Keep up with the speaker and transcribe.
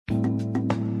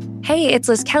Hey, it's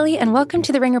Liz Kelly, and welcome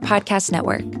to the Ringer Podcast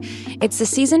Network. It's the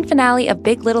season finale of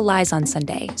Big Little Lies on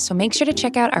Sunday, so make sure to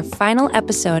check out our final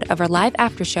episode of our live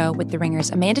after show with the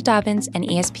Ringer's Amanda Dobbins and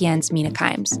ESPN's Mina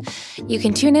Kimes. You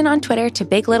can tune in on Twitter to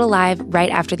Big Little Live right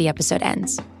after the episode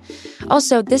ends.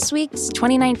 Also, this week's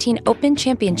 2019 Open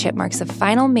Championship marks the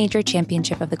final major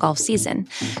championship of the golf season.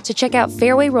 So check out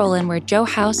Fairway Rollin', where Joe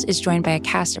House is joined by a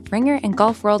cast of Ringer and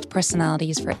Golf World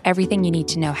personalities for everything you need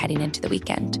to know heading into the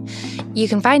weekend. You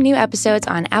can find new episodes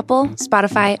on Apple,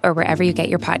 Spotify, or wherever you get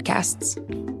your podcasts.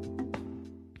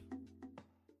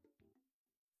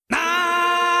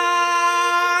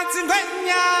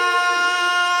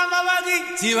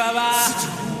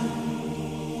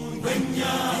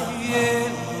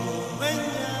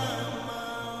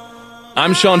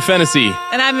 I'm Sean Fennessy.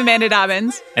 And I'm Amanda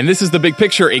Dobbins. And this is The Big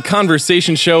Picture, a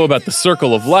conversation show about the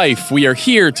circle of life. We are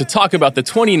here to talk about the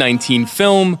 2019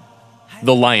 film,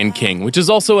 The Lion King, which is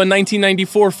also a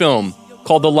 1994 film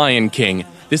called The Lion King.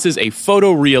 This is a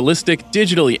photorealistic,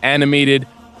 digitally animated,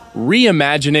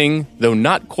 reimagining, though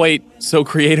not quite so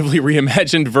creatively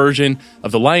reimagined version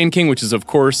of The Lion King, which is, of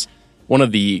course, one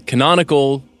of the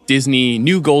canonical Disney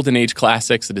new Golden Age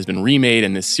classics that has been remade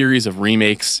in this series of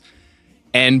remakes.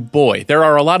 And boy, there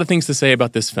are a lot of things to say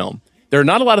about this film. There are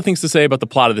not a lot of things to say about the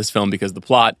plot of this film because the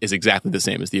plot is exactly the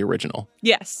same as the original.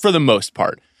 Yes. For the most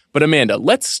part. But Amanda,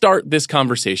 let's start this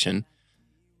conversation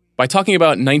by talking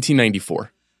about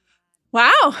 1994.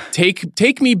 Wow.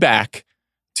 Take me back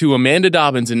to Amanda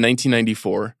Dobbins in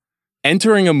 1994,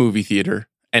 entering a movie theater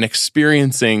and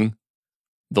experiencing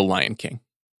The Lion King.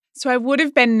 So I would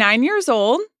have been 9 years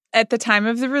old at the time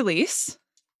of the release.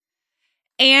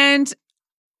 And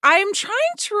I'm trying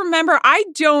to remember. I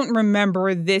don't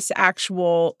remember this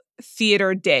actual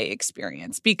theater day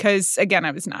experience because, again,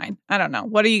 I was 9. I don't know.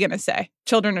 What are you going to say?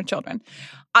 Children are children.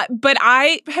 But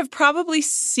I have probably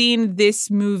seen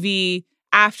this movie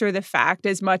after the fact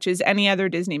as much as any other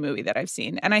Disney movie that I've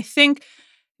seen. And I think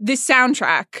this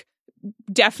soundtrack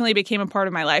definitely became a part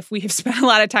of my life. We have spent a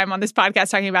lot of time on this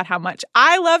podcast talking about how much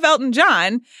I love Elton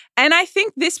John. And I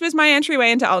think this was my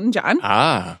entryway into Elton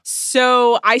John.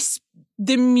 So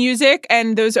the music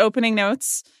and those opening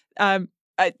notes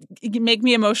make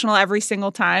me emotional every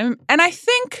single time. And I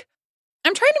think,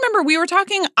 I'm trying to remember, we were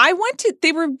talking,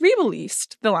 they were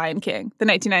re-released, The Lion King, the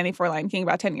 1994 Lion King,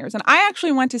 about 10 years. And I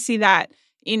actually went to see that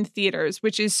in theaters,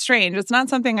 which is strange. It's not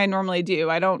something I normally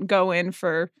do. I don't go in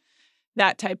for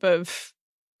that type of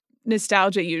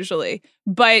nostalgia usually.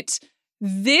 But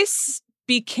this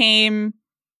became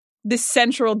the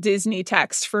central Disney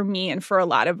text for me and for a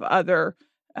lot of other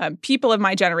people of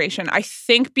my generation. I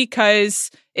think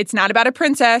because it's not about a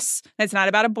princess. It's not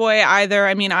about a boy either.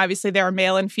 I mean, obviously there are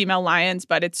male and female lions,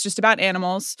 but it's just about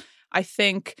animals. I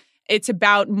think it's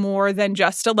about more than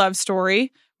just a love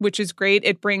story, which is great.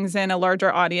 It brings in a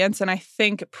larger audience. And I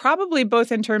think probably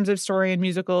both in terms of story and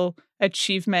musical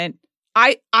achievement,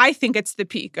 I think it's the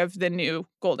peak of the new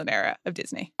golden era of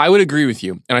Disney. I would agree with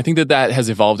you. And I think that has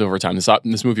evolved over time.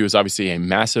 This movie was obviously a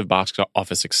massive box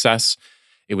office success.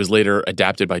 It was later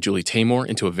adapted by Julie Taymor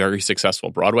into a very successful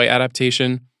Broadway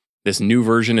adaptation. This new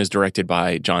version is directed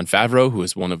by Jon Favreau, who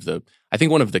is one of the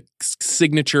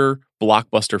signature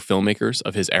blockbuster filmmakers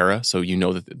of his era. So you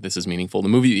know that this is meaningful.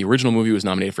 The original movie was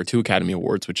nominated for 2 Academy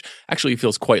Awards, which actually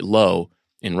feels quite low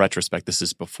in retrospect. This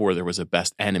is before there was a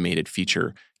Best Animated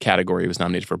Feature category. It was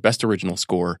nominated for Best Original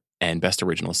Score and Best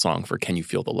Original Song for Can You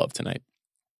Feel the Love Tonight?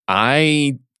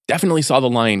 I definitely saw The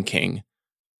Lion King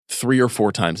 3 or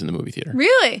 4 times in the movie theater.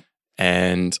 Really?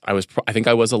 And I think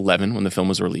I was 11 when the film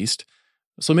was released.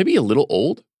 So maybe a little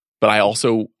old, but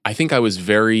I think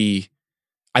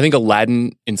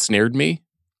Aladdin ensnared me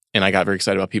and I got very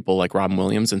excited about people like Robin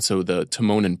Williams. And so the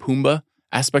Timon and Pumbaa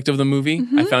aspect of the movie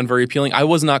I found very appealing. I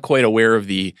was not quite aware of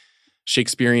the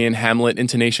Shakespearean Hamlet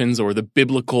intonations or the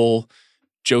biblical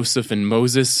Joseph and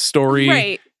Moses story.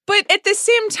 Right. But at the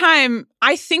same time,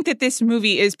 I think that this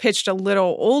movie is pitched a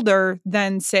little older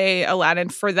than, say, Aladdin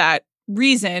for that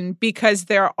reason, because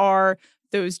there are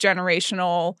those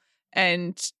generational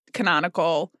and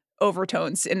canonical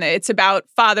overtones in it. It's about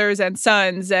fathers and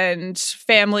sons and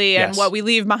family and what we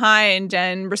leave behind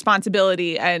and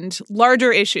responsibility and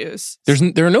larger issues.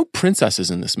 There are no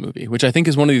princesses in this movie, which I think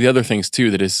is one of the other things,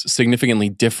 too, that is significantly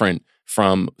different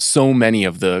from so many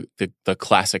of the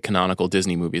classic canonical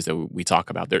Disney movies that we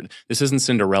talk about. This isn't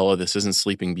Cinderella. This isn't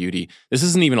Sleeping Beauty. This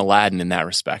isn't even Aladdin in that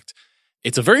respect.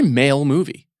 It's a very male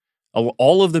movie.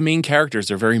 All of the main characters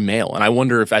are very male. And I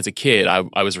wonder if as a kid,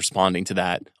 I was responding to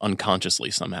that unconsciously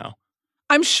somehow.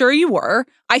 I'm sure you were.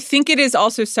 I think it is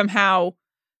also somehow,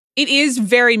 it is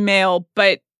very male,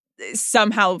 but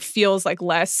somehow feels like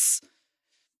less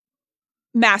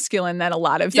masculine than a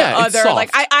lot of the it's other. soft.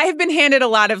 Like I have been handed a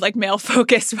lot of like male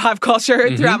focused pop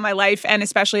culture throughout my life, and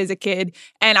especially as a kid.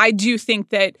 And I do think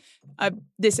that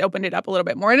this opened it up a little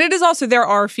bit more. And it is also, there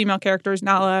are female characters.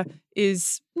 Nala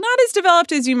is not as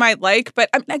developed as you might like, but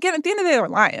again, at the end of the day, they're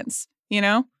lions, you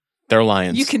know? They're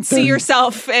lions. You can see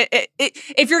yourself.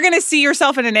 If you're going to see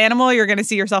yourself in an animal, you're going to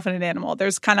see yourself in an animal.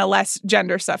 There's kind of less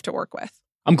gender stuff to work with.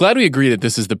 I'm glad we agree that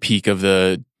this is the peak of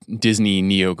the Disney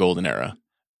Neo Golden Era.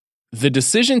 The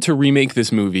decision to remake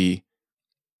this movie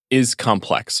is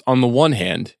complex. On the one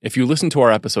hand, if you listen to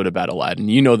our episode about Aladdin,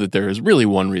 you know that there is really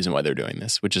one reason why they're doing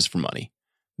this, which is for money.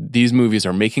 These movies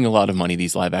are making a lot of money,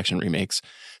 these live action remakes.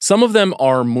 Some of them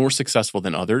are more successful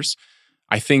than others.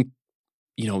 I think,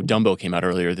 Dumbo came out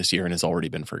earlier this year and has already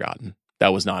been forgotten.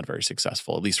 That was not very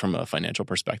successful, at least from a financial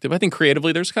perspective. I think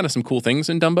creatively, there's kind of some cool things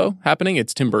in Dumbo happening.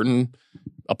 It's Tim Burton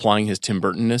applying his Tim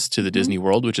Burton-ness to the Disney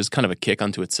world, which is kind of a kick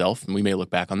unto itself. And we may look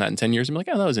back on that in 10 years and be like,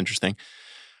 oh, that was interesting.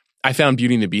 I found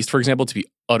Beauty and the Beast, for example, to be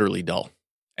utterly dull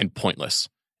and pointless.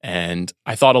 And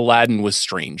I thought Aladdin was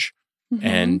strange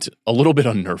and a little bit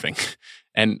unnerving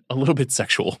and a little bit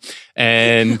sexual.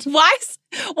 And why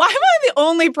am I the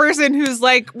only person who's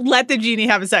like, let the genie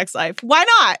have a sex life? Why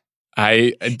not?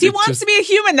 He wants to be a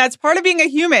human. That's part of being a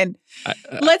human.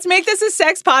 Let's make this a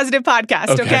sex positive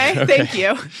podcast, okay? Thank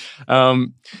you.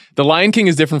 The Lion King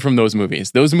is different from those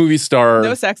movies. Those movies star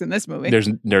no sex in this movie.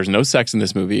 There's no sex in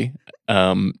this movie.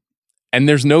 And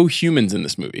there's no humans in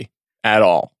this movie at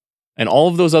all. And all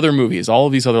of those other movies, all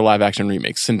of these other live action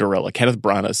remakes, Cinderella, Kenneth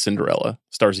Branagh's Cinderella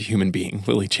stars a human being,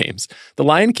 Lily James. The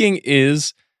Lion King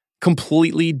is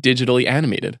completely digitally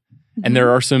animated. And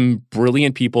there are some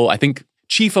brilliant people. I think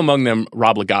chief among them,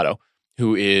 Rob Legato,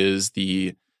 who is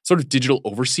the sort of digital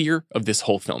overseer of this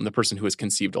whole film, the person who has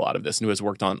conceived a lot of this and who has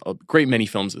worked on a great many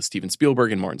films with Steven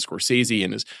Spielberg and Martin Scorsese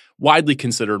and is widely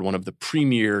considered one of the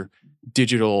premier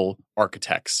digital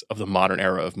architects of the modern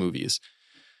era of movies.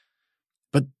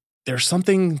 But there's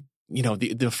something,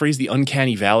 the phrase the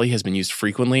uncanny valley has been used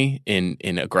frequently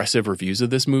in aggressive reviews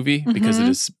of this movie because it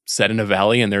is set in a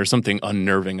valley, and there's something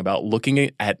unnerving about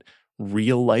looking at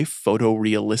real life,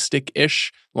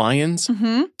 photorealistic-ish lions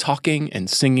talking and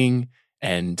singing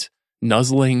and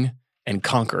nuzzling and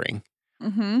conquering.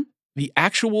 The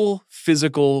actual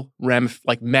physical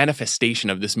manifestation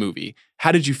of this movie,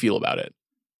 how did you feel about it?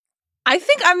 I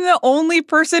think I'm the only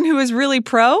person who is really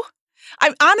pro.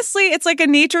 Honestly, it's like a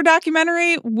nature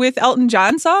documentary with Elton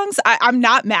John songs. I'm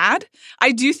not mad.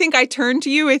 I do think I turned to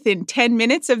you within 10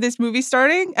 minutes of this movie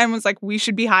starting and was like, we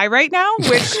should be high right now,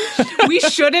 which we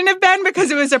shouldn't have been because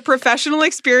it was a professional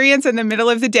experience in the middle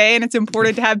of the day and it's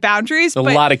important to have boundaries. A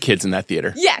lot of kids in that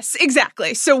theater. Yes,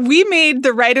 exactly. So we made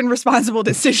the right and responsible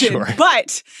decision. Sure.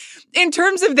 But in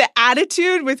terms of the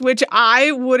attitude with which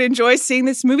I would enjoy seeing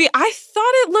this movie, I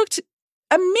thought it looked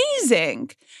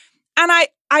amazing. And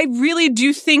I really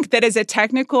do think that as a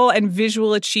technical and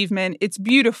visual achievement, it's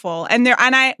beautiful. And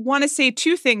I want to say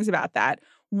two things about that.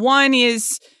 One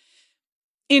is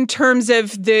in terms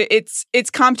of its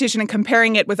competition and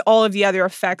comparing it with all of the other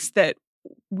effects that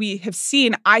we have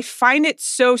seen. I find it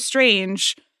so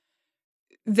strange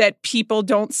that people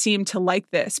don't seem to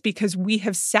like this because we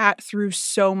have sat through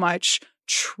so much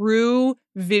true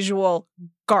visual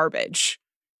garbage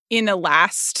in the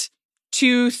last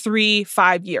 2, 3,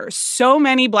 5 years. So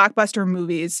many blockbuster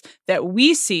movies that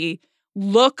we see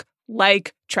look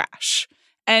like trash.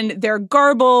 And they're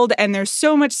garbled and there's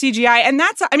so much CGI. And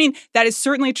that is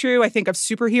certainly true, I think, of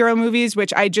superhero movies,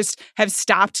 which I just have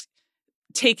stopped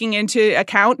taking into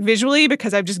account visually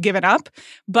because I've just given up.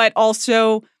 But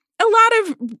also a lot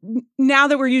of, now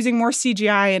that we're using more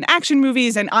CGI in action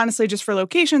movies and honestly just for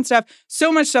location stuff,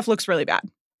 so much stuff looks really bad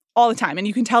all the time. And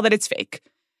you can tell that it's fake.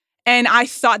 And I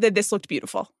thought that this looked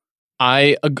beautiful.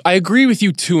 I agree with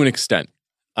you to an extent.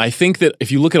 I think that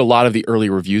if you look at a lot of the early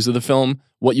reviews of the film,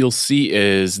 what you'll see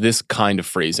is this kind of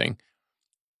phrasing.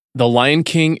 The Lion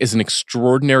King is an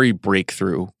extraordinary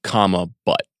breakthrough,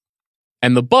 but.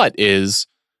 And the but is,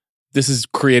 this is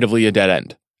creatively a dead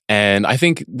end. And I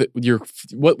think that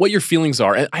what your feelings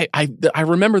are, and I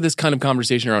remember this kind of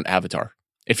conversation around Avatar.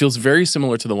 It feels very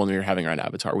similar to the one we were having around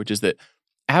Avatar, which is that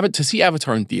to see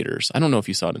Avatar in theaters, I don't know if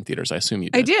you saw it in theaters. I assume you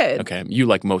did. I did. Okay. You,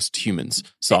 like most humans,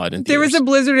 saw it in theaters. There was a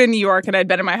blizzard in New York and I'd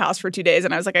been in my house for 2 days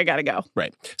and I was like, I gotta go.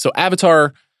 Right. So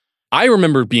Avatar, I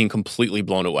remember being completely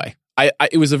blown away.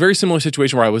 It was a very similar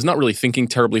situation where I was not really thinking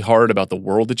terribly hard about the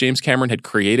world that James Cameron had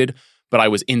created, but I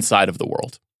was inside of the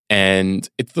world. And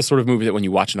it's the sort of movie that when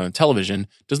you watch it on television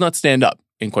does not stand up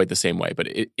in quite the same way, but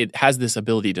it has this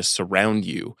ability to surround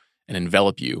you and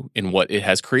envelop you in what it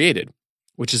has created,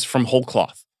 which is from whole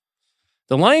cloth.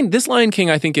 This Lion King,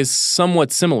 I think, is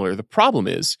somewhat similar. The problem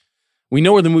is we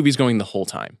know where the movie's going the whole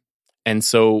time. And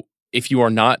so if you are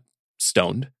not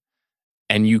stoned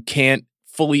and you can't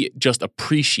fully just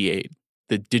appreciate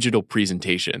the digital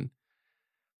presentation,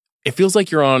 it feels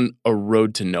like you're on a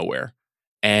road to nowhere.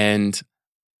 And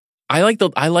I like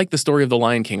the story of The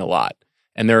Lion King a lot.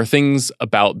 And there are things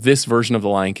about this version of The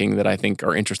Lion King that I think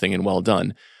are interesting and well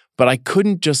done. But I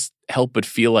couldn't just help but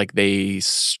feel like they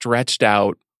stretched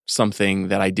out something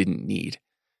that I didn't need.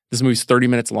 This movie's 30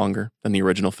 minutes longer than the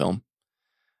original film.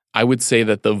 I would say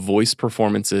that the voice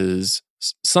performances,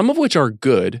 some of which are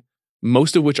good,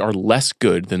 most of which are less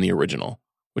good than the original,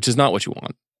 which is not what you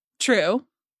want. True.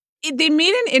 They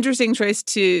made an interesting choice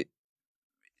to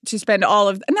spend all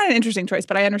of, not an interesting choice,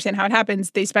 but I understand how it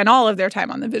happens. They spend all of their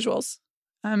time on the visuals.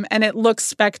 And it looks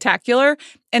spectacular.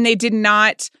 And they did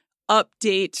not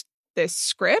update the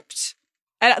script.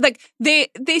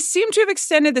 They seem to have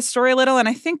extended the story a little, and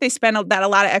I think they spent a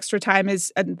lot of extra time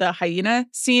is the hyena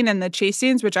scene and the chase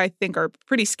scenes, which I think are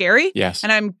pretty scary. Yes,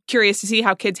 and I'm curious to see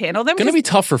how kids handle them. It's going to be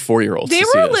tough for 4-year-olds. They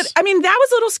were that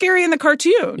was a little scary in the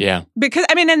cartoon. Yeah, because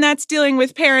and that's dealing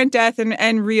with parent death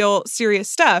and real serious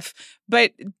stuff.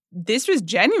 But this was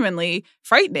genuinely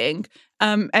frightening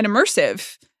and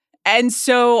immersive. And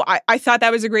so I thought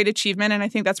that was a great achievement, and I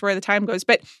think that's where the time goes.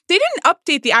 But they didn't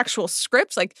update the actual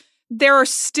script. Like, there are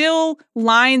still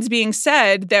lines being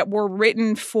said that were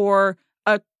written for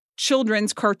a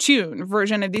children's cartoon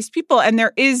version of these people. And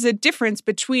there is a difference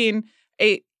between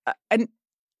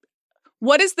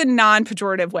what is the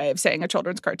non-pejorative way of saying a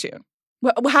children's cartoon?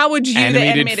 How would you animated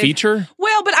the animated feature?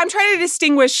 Well, but I'm trying to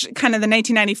distinguish kind of the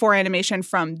 1994 animation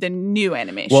from the new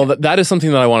animation. Well, that is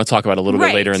something that I want to talk about a little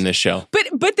bit later in this show.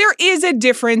 But there is a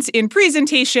difference in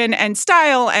presentation and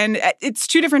style, and it's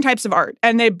two different types of art,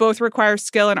 and they both require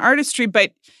skill and artistry,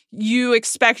 but you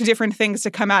expect different things to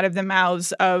come out of the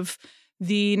mouths of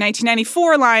the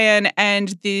 1994 Lion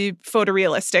and the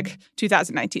photorealistic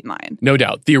 2019 Lion. No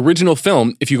doubt. The original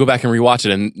film, if you go back and rewatch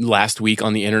it, and last week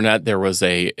on the internet, there was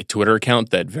a Twitter account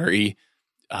that very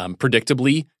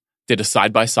predictably did a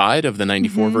side-by-side of the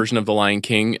 94 version of The Lion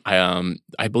King.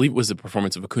 I believe it was a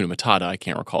performance of Hakuna Matata. I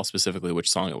can't recall specifically which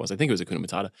song it was. I think it was Hakuna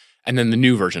Matata. And then the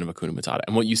new version of Hakuna Matata.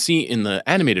 And what you see in the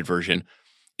animated version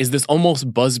is this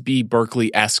almost Busby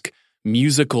Berkeley-esque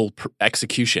musical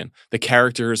execution. The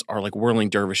characters are like whirling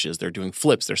dervishes. They're doing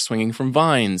flips. They're swinging from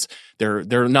vines. They're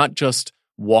not just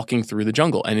walking through the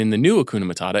jungle. And in the new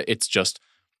Hakuna Matata, it's just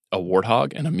a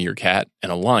warthog and a meerkat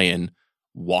and a lion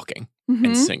walking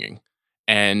and singing.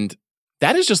 And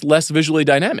that is just less visually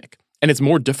dynamic. And it's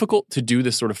more difficult to do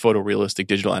this sort of photorealistic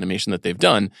digital animation that they've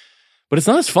done, but it's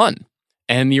not as fun.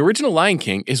 And the original Lion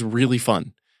King is really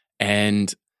fun.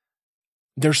 And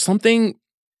there's something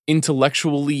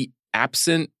intellectually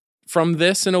absent from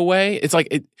this in a way. It's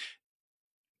like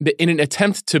in an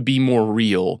attempt to be more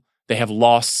real, they have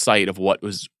lost sight of what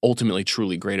was ultimately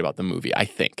truly great about the movie. I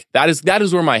think that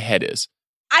is where my head is.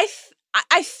 I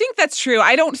think that's true.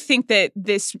 I don't think that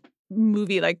this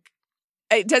movie, like,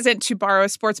 it doesn't, to borrow a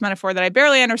sports metaphor that I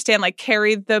barely understand, like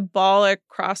carry the ball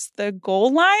across the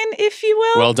goal line, if you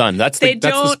will. Well done. That's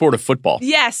the sport of football.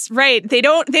 Yes, right. They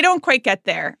don't quite get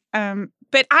there.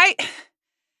 But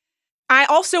I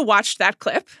also watched that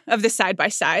clip of the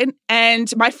side-by-side,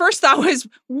 and my first thought was,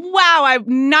 wow,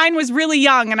 9 was really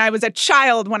young, and I was a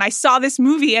child when I saw this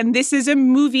movie, and this is a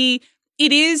movie,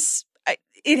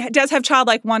 it does have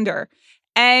childlike wonder.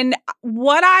 And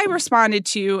what I responded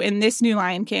to in this new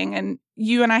Lion King, and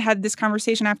you and I had this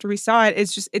conversation after we saw it,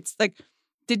 is just, it's like,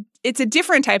 it's a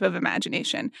different type of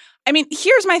imagination. I mean,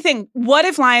 here's my thing. What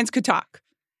if lions could talk?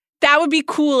 That would be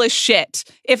cool as shit.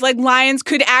 If like lions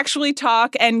could actually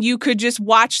talk and you could just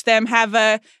watch them have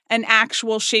an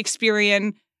actual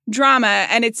Shakespearean drama,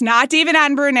 and it's not David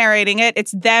Attenborough narrating it,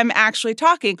 it's them actually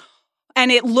talking. And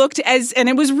it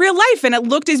was real life, and it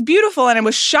looked as beautiful, and it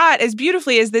was shot as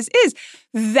beautifully as this is.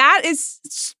 That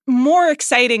is more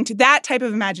exciting that type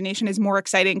of imagination is more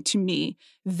exciting to me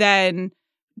than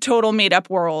total made up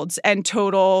worlds and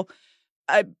total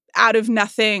out of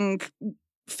nothing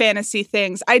fantasy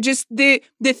things. The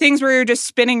things where you're just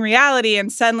spinning reality and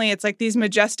suddenly it's like these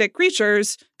majestic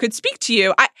creatures could speak to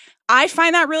you. I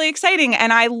find that really exciting,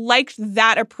 and I liked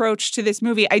that approach to this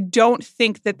movie. I don't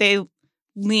think that they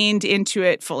leaned into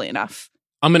it fully enough.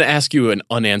 I'm going to ask you an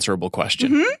unanswerable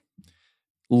question.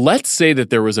 Let's say that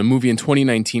there was a movie in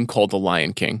 2019 called The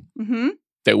Lion King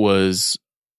that was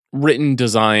written,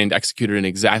 designed, executed in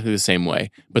exactly the same way,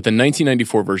 but the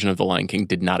 1994 version of The Lion King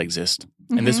did not exist.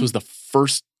 And this was the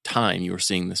first time you were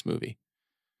seeing this movie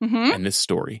and this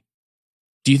story.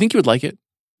 Do you think you would like it?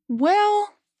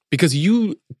 Well, because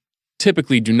you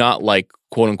typically do not like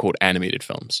quote-unquote animated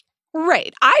films.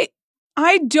 Right.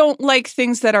 I don't like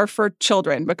things that are for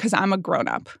children because I'm a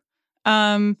grown-up.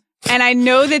 And I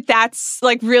know that that's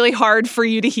like really hard for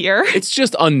you to hear. It's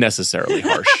just unnecessarily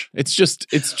harsh. It's just.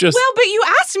 Well, but you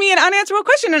asked me an unanswerable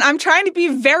question, and I'm trying to be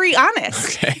very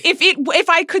honest. Okay. If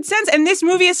I could sense, and this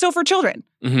movie is still for children,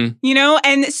 you know,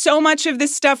 and so much of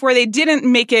this stuff where they didn't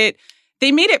make it,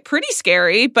 they made it pretty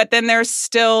scary, but then there's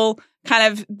still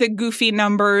kind of the goofy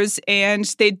numbers, and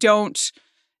they don't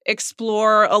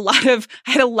explore I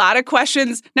had a lot of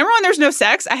questions. Number one, there's no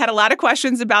sex. I had a lot of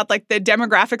questions about like the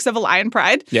demographics of a lion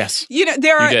pride. Yes. You know,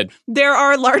 there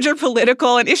are larger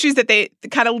political and issues that they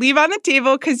kind of leave on the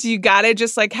table because you got to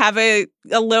just like have a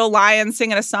little lion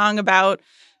singing a song about,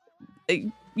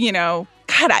 you know,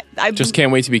 God, I just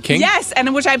can't wait to be king. Yes.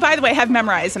 And which I, by the way, have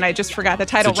memorized, and I just forgot the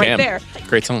title right there.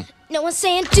 Great song. No one's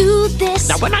saying do this.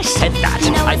 Now when I said that,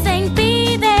 No one's saying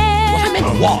be there. I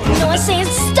meant was. No one's saying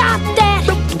stop that.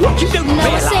 What you don't No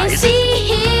one's saying realize.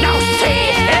 see here. Now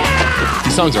say it.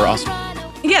 These songs are awesome.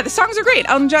 Yeah, the songs are great.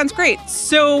 Elton John's great.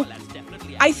 So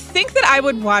I think that I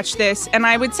would watch this, and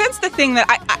I would sense the thing that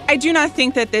I do not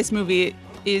think that this movie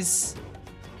is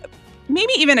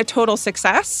maybe even a total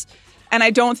success, and I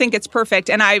don't think it's perfect.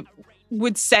 And I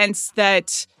would sense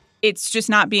that it's just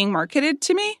not being marketed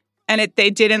to me, and they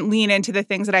didn't lean into the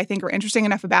things that I think are interesting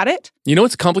enough about it. You know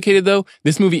what's complicated, though?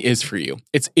 This movie is for you.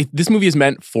 This movie is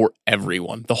meant for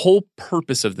everyone. The whole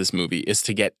purpose of this movie is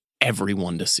to get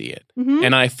everyone to see it. Mhm.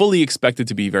 And I fully expect it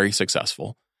to be very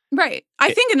successful. Right.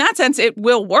 I think in that sense, it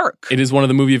will work. It is one of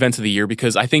the movie events of the year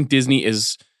because I think Disney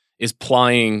is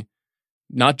plying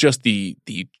not just the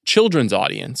children's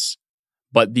audience,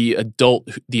 but the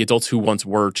adults who once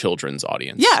were children's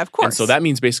audience. Yeah, of course. And so that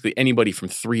means basically anybody from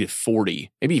 3 to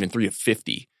 40, maybe even 3 to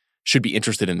 50, should be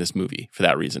interested in this movie for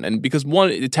that reason. And because one,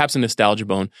 it taps a nostalgia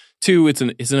bone. Two, it's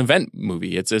an event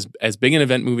movie. It's as big an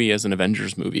event movie as an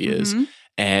Avengers movie is.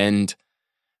 And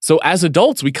so as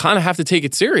adults, we kind of have to take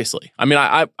it seriously. I mean,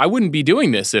 I wouldn't be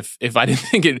doing this if I didn't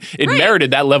think it Right.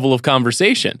 merited that level of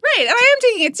conversation. Right. And I am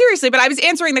taking it seriously, but I was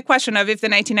answering the question of if the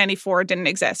 1994 didn't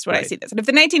exist, would I Right. see this? And if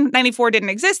the 1994 didn't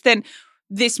exist, then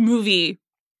this movie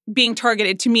being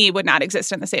targeted to me would not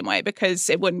exist in the same way because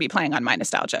it wouldn't be playing on my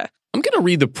nostalgia. I'm going to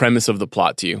read the premise of the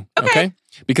plot to you, Okay.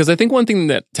 Because I think one thing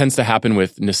that tends to happen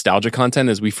with nostalgia content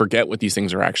is we forget what these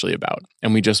things are actually about.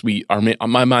 And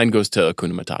my mind goes to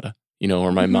Hakuna Matata,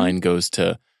 or my mind goes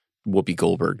to Whoopi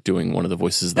Goldberg doing one of the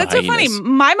voices of the That's so funny. hyenas.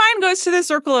 My mind goes to the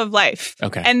Circle of Life.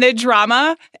 Okay. And the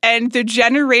drama and the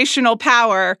generational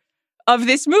power of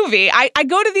this movie. I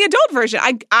go to the adult version.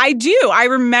 I do. I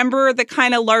remember the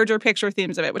kind of larger picture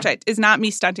themes of it, which is not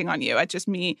me stunting on you. It's just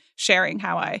me sharing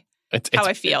how I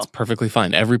feel. It's perfectly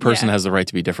fine. Every person has the right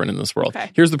to be different in this world. Okay.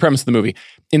 Here's the premise of the movie.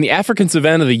 In the African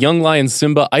savannah, the young lion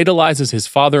Simba idolizes his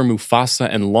father Mufasa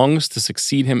and longs to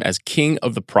succeed him as king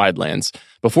of the Pride Lands.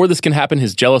 Before this can happen,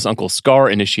 his jealous uncle Scar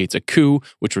initiates a coup,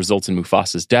 which results in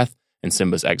Mufasa's death and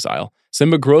Simba's exile.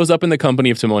 Simba grows up in the company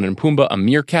of Timon and Pumbaa, a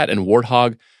meerkat and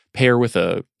warthog pair with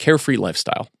a carefree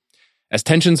lifestyle. As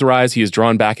tensions rise, he is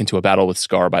drawn back into a battle with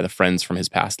Scar by the friends from his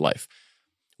past life.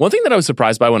 One thing that I was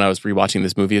surprised by when I was rewatching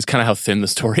this movie is kind of how thin the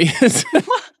story is.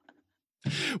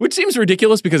 Which seems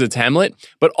ridiculous because it's Hamlet,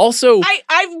 but also...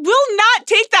 I will not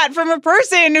take that from a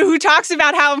person who talks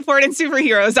about how important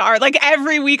superheroes are, like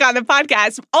every week on the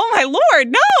podcast. Oh my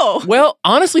Lord, no! Well,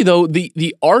 honestly though,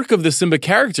 the arc of the Simba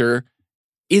character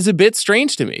is a bit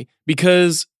strange to me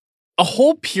because a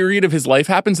whole period of his life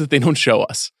happens that they don't show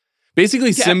us.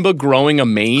 Basically, Simba growing a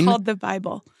mane. Called the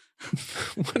Bible.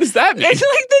 What does that mean? It's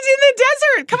like in the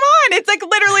desert. Come on. It's like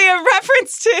literally a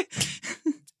reference to...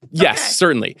 Yes,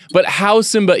 certainly. But how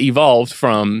Simba evolved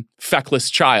from feckless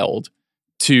child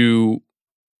to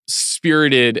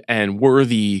spirited and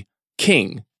worthy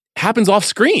king happens off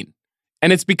screen.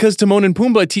 And it's because Timon and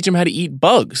Pumbaa teach him how to eat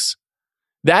bugs.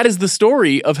 That is the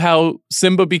story of how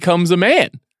Simba becomes a man.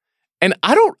 And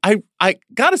I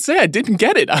gotta say, I didn't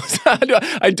get it.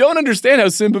 I don't understand how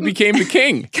Simba became the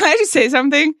king. Can I just say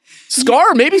something?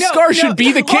 Scar should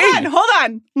be the king. Hold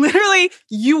on. Literally,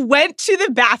 you went to the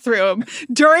bathroom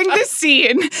during this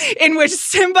scene in which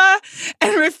Simba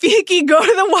and Rafiki go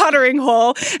to the watering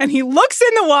hole and he looks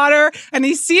in the water and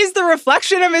he sees the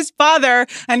reflection of his father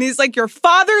and he's like, your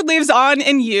father lives on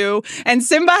in you. And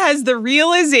Simba has the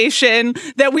realization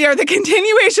that we are the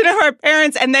continuation of our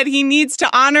parents and that he needs to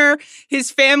honor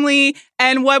his family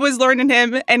and what was learned in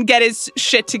him and get his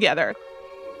shit together.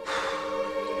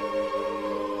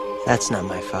 That's not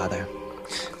my father.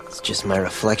 It's just my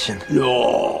reflection.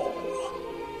 No.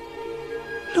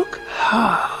 Look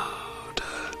hard.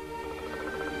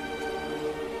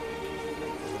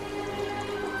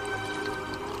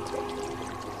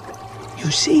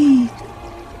 You see,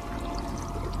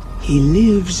 he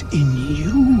lives in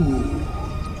you.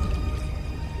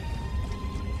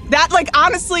 That, like,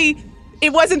 honestly,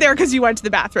 it wasn't there because you went to the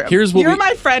bathroom. You're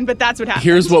my friend, but that's what happened.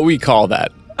 Here's what we call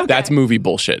that. Okay. That's movie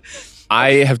bullshit.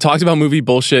 I have talked about movie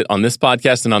bullshit on this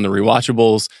podcast and on the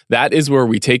Rewatchables. That is where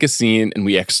we take a scene and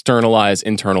we externalize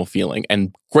internal feeling.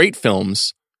 And great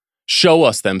films show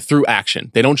us them through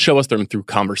action. They don't show us them through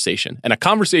conversation. And a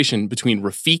conversation between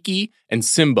Rafiki and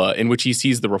Simba in which he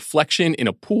sees the reflection in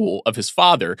a pool of his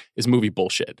father is movie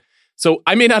bullshit. So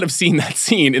I may not have seen that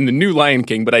scene in the new Lion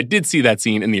King, but I did see that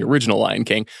scene in the original Lion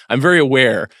King. I'm very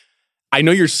aware. I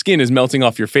know your skin is melting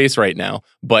off your face right now,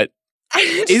 but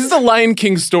is the Lion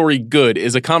King story good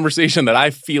is a conversation that I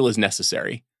feel is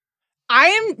necessary. I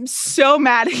am so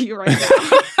mad at you right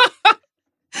now.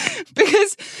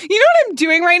 Because you know what I'm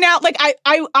doing right now? Like,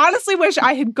 I honestly wish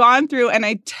I had gone through and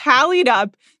I tallied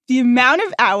up the amount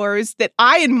of hours that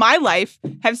I in my life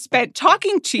have spent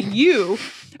talking to you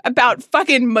about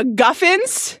fucking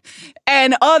MacGuffins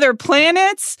and other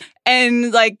planets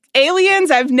and like aliens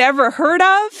I've never heard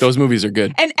of. Those movies are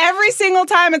good. And every single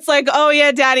time it's like, oh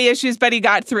yeah, daddy issues, but he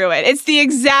got through it. It's the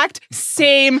exact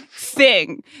same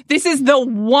thing. This is the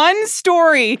one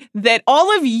story that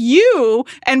all of you,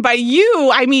 and by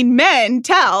you, I mean men,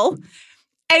 tell.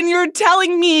 And you're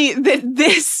telling me that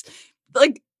this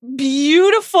like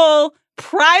beautiful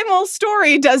primal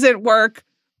story doesn't work,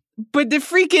 but the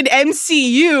freaking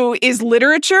MCU is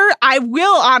literature. I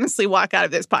will honestly walk out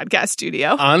of this podcast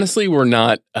studio. Honestly, we're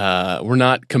not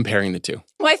comparing the two.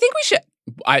 Well, I think we should.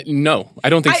 I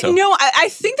don't think so. No, I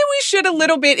think that we should a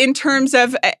little bit in terms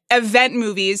of event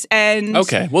movies and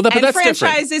okay. Well, but that's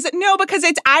franchises. Different. No, because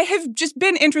I have just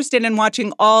been interested in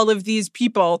watching all of these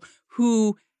people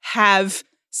who have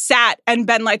sat and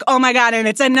been like, oh my God, and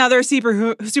it's another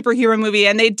superhero movie,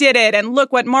 and they did it, and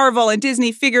look what Marvel and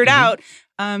Disney figured out.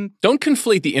 Don't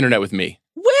conflate the internet with me.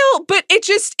 Well, but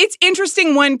it's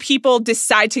interesting when people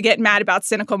decide to get mad about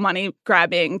cynical money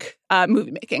grabbing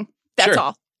movie making. That's sure.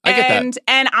 all. I get that.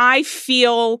 And I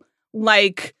feel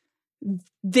like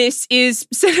this is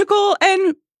cynical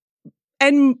and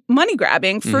money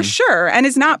grabbing for sure, and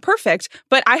is not perfect.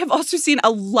 But I have also seen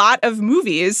a lot of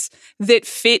movies that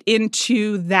fit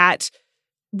into that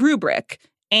rubric,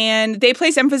 and they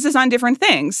place emphasis on different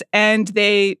things. And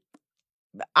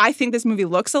I think this movie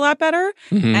looks a lot better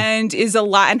and is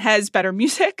and has better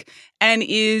music and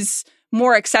is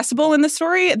more accessible in the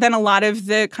story than a lot of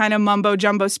the kind of mumbo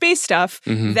jumbo space stuff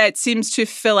that seems to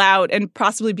fill out and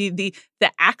possibly be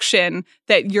the action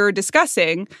that you're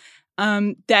discussing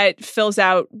that fills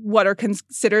out what are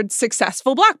considered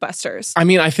successful blockbusters. I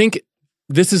mean, I think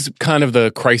this is kind of the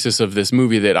crisis of this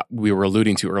movie that we were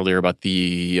alluding to earlier about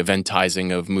the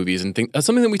eventizing of movies and things.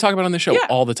 Something that we talk about on the show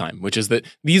all the time, which is that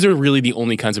these are really the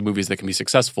only kinds of movies that can be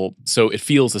successful. So it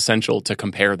feels essential to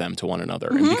compare them to one another,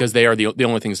 and because they are the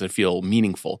only things that feel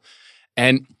meaningful.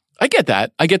 And I get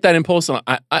that. I get that impulse. And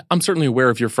I'm certainly aware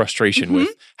of your frustration with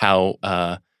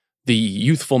how the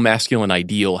youthful masculine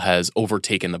ideal has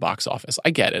overtaken the box office.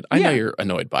 I get it. I know you're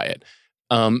annoyed by it.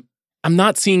 I'm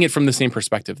not seeing it from the same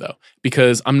perspective, though,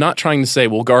 because I'm not trying to say,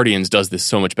 well, Guardians does this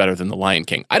so much better than The Lion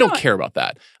King. I don't care about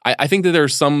that. I think that there are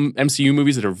some MCU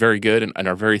movies that are very good and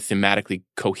are very thematically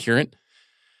coherent.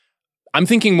 I'm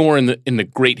thinking more in the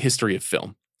great history of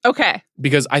film. Okay.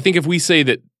 Because I think if we say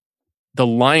that The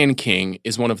Lion King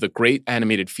is one of the great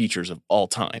animated features of all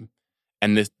time,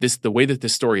 and the way that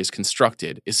this story is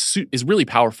constructed is really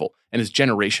powerful and is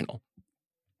generational,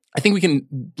 I think we can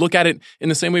look at it in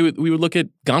the same way we would look at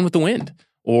Gone with the Wind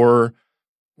or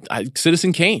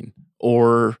Citizen Kane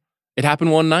or It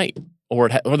Happened One Night or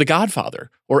The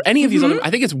Godfather or any of these other. I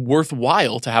think it's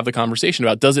worthwhile to have the conversation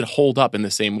about, does it hold up in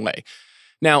the same way?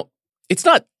 Now, it's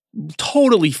not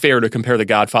totally fair to compare The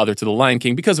Godfather to The Lion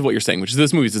King because of what you're saying, which is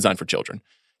this movie is designed for children.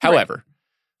 However,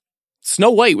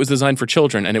 Snow White was designed for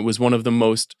children, and it was one of the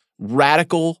most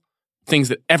radical things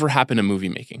that ever happened in movie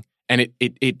making. And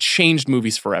it changed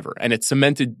movies forever. And it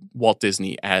cemented Walt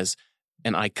Disney as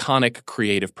an iconic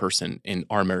creative person in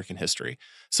our American history.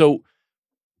 So,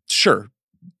 sure,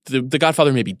 the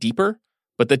Godfather may be deeper,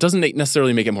 but that doesn't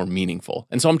necessarily make it more meaningful.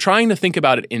 And so I'm trying to think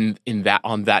about it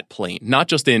on that plane, not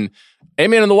just in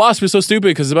Ant-Man and the Wasp is so stupid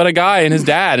because it's about a guy and his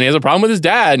dad, and he has a problem with his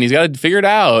dad, and he's got to figure it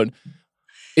out.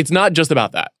 It's not just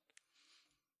about that.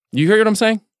 You hear what I'm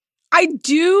saying? I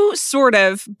do, sort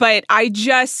of, but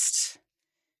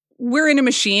we're in a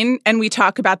machine and we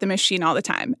talk about the machine all the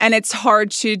time. And it's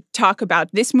hard to talk about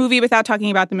this movie without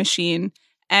talking about the machine.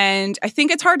 And I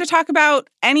think it's hard to talk about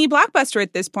any blockbuster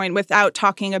at this point without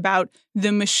talking about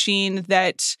the machine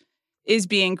that is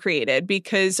being created,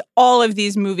 because all of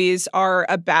these movies are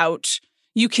about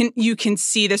You can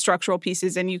see the structural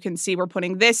pieces, and you can see we're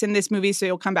putting this in this movie, so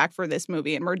you'll come back for this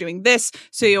movie, and we're doing this,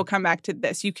 so you'll come back to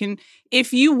this. You can,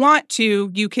 if you want to,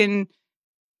 you can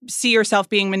see yourself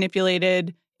being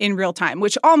manipulated in real time,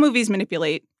 which all movies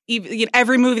manipulate. Even,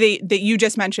 every movie that you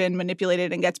just mentioned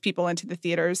manipulated and gets people into the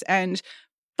theaters. And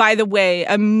by the way,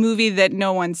 a movie that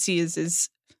no one sees is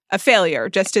a failure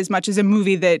just as much as a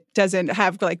movie that doesn't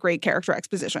have like great character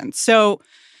exposition. So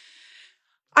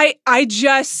I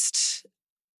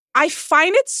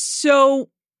find it so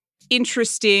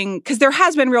interesting because there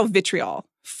has been real vitriol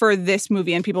for this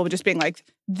movie and people just being like,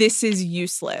 this is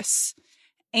useless.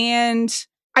 And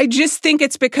I just think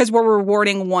it's because we're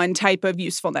rewarding one type of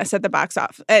usefulness at the box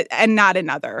office and not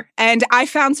another. And I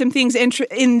found some things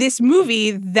in this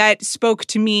movie that spoke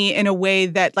to me in a way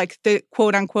that like the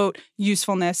quote unquote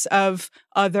usefulness of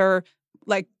other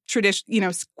like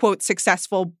traditional, quote,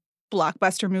 successful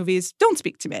blockbuster movies don't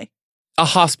speak to me. A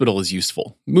hospital is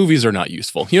useful. Movies are not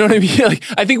useful. You know what I mean? Like,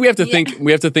 I think we have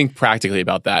to think practically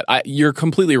about that. You're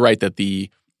completely right that the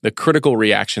critical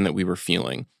reaction that we were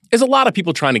feeling is a lot of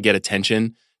people trying to get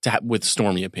attention with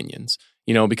stormy opinions,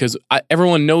 because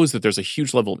everyone knows that there's a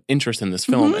huge level of interest in this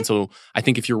film. Mm-hmm. And so I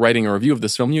think if you're writing a review of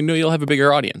this film, you'll have a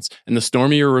bigger audience. And the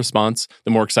stormier your response,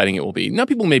 the more exciting it will be. Now,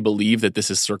 people may believe that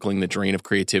this is circling the drain of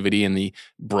creativity in the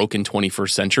broken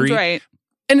 21st century. Right.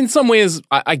 And in some ways,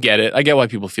 I get it. I get why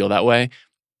people feel that way.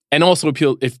 And also,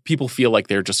 if people feel like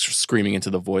they're just screaming into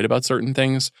the void about certain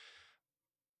things.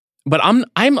 But I'm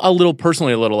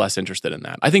personally a little less interested in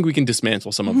that. I think we can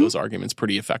dismantle some of those arguments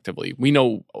pretty effectively. We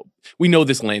know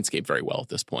this landscape very well at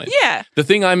this point. Yeah. The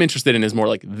thing I'm interested in is more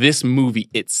like this movie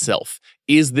itself.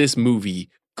 Is this movie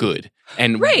good?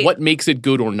 And what makes it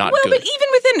good or not good? Well, but even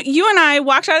within, you and I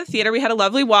walked out of the theater. We had a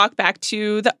lovely walk back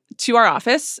to our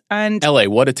office. And LA,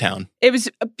 what a town. It was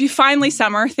finally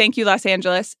summer. Thank you, Los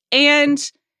Angeles.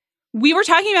 And we were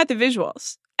talking about the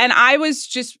visuals. And I was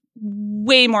just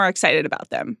way more excited about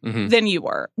them than you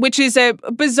were, which is a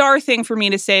bizarre thing for me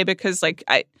to say because, like,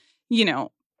 I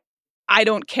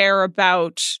don't care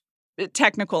about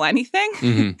technical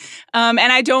anything. And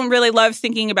I don't really love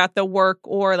thinking about the work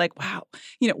or like, wow,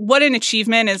 what an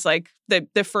achievement is like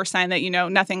the first sign that,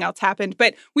 nothing else happened.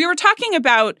 But we were talking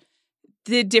about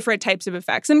the different types of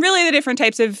effects and really the different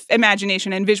types of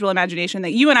imagination and visual imagination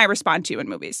that you and I respond to in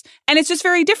movies. And it's just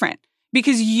very different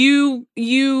because you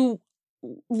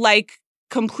like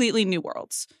completely new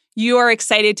worlds. You are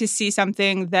excited to see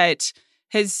something that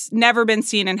has never been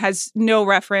seen and has no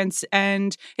reference.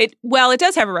 And it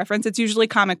does have a reference. It's usually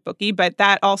comic booky, but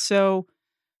that also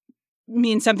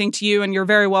means something to you and you're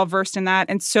very well versed in that.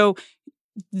 And so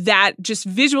that just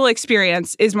visual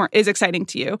experience is exciting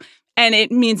to you and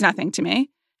it means nothing to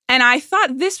me. And I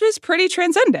thought this was pretty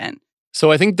transcendent.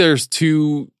 So I think there's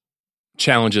two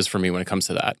challenges for me when it comes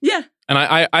to that. Yeah. And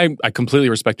I completely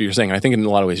respect what you're saying. And I think in a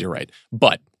lot of ways you're right.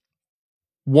 But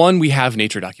one, we have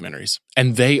nature documentaries,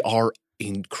 and they are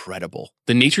incredible.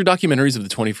 The nature documentaries of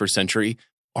the 21st century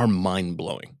are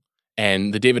mind-blowing.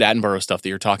 And the David Attenborough stuff that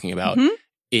you're talking about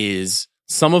is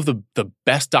some of the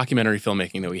best documentary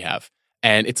filmmaking that we have.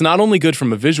 And it's not only good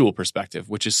from a visual perspective,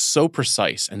 which is so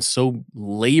precise and so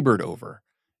labored over.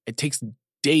 It takes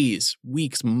days,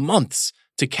 weeks, months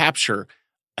to capture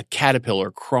a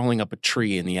caterpillar crawling up a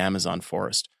tree in the Amazon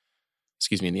forest.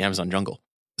 In the Amazon jungle.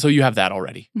 So you have that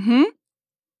already. Mm-hmm.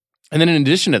 And then in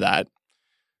addition to that,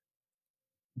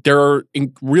 there are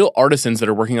real artisans that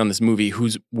are working on this movie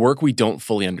whose work we don't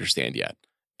fully understand yet.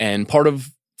 And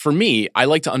for me, I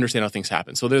like to understand how things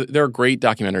happen. So there are great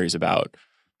documentaries about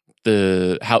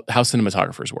how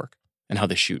cinematographers work and how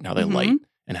they shoot and how they light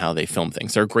and how they film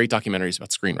things. There are great documentaries about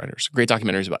screenwriters, great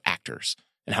documentaries about actors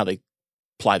and how they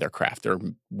apply their craft. There are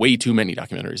way too many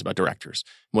documentaries about directors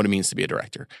and what it means to be a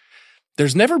director.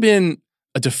 There's never been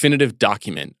a definitive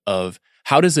document of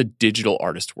how does a digital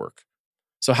artist work?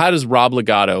 So how does Rob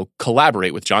Legato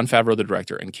collaborate with Jon Favreau, the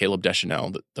director, and Caleb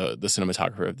Deschanel, the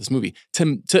cinematographer of this movie,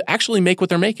 to actually make what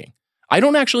they're making? I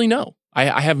don't actually know.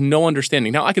 I have no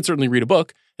understanding. Now, I could certainly read a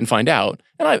book and find out.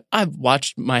 And I've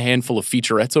watched my handful of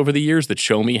featurettes over the years that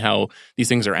show me how these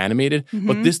things are animated.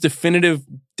 But this definitive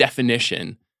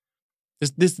definition,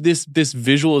 this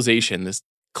visualization, this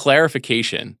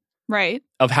clarification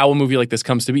of how a movie like this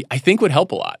comes to be, I think would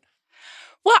help a lot.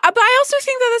 Well, but I also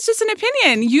think that that's just an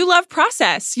opinion. You love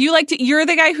process. You're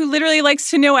the guy who literally likes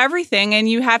to know everything and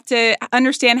you have to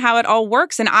understand how it all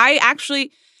works. And I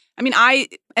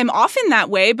am often that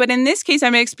way, but in this case,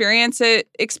 I'm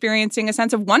experiencing a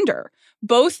sense of wonder,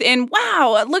 both in,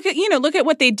 wow, look at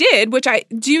what they did, which I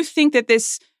do think that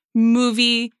this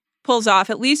movie pulls off,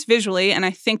 at least visually. And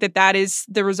I think that is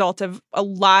the result of a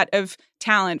lot of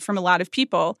talent from a lot of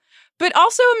people. but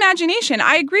also imagination.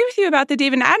 I agree with you about the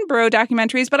David Attenborough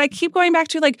documentaries, but I keep going back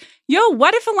to like,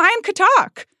 what if a lion could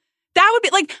talk? That would be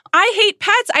like, I hate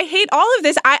pets. I hate all of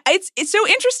this. It's so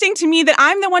interesting to me that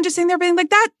I'm the one just sitting there being like,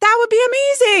 that would be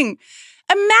amazing.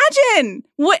 Imagine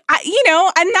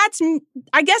and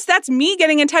I guess that's me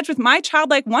getting in touch with my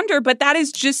childlike wonder, but that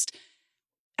is just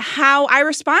how I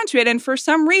respond to it. And for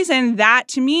some reason, that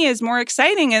to me is more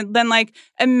exciting than like,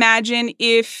 imagine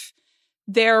if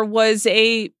there was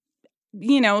a,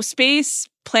 space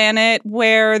planet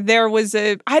where there was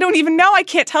I don't even know. I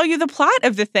can't tell you the plot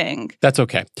of the thing. That's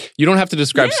okay. You don't have to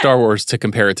describe Star Wars to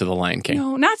compare it to The Lion King.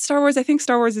 No, not Star Wars. I think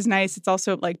Star Wars is nice. It's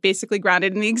also like basically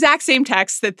grounded in the exact same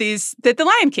text that The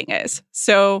Lion King is.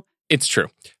 So it's true.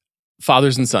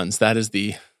 Fathers and sons. That is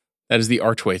the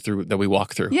archway through that we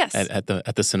walk through at the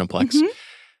Cineplex. Mm-hmm.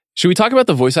 Should we talk about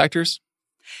the voice actors?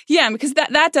 Yeah, because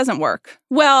that doesn't work.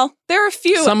 Well, there are a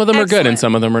few. Some of them are good and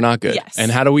some of them are not good. Yes.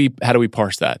 And how do we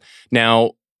parse that?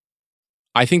 Now,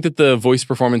 I think that the voice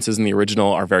performances in the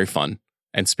original are very fun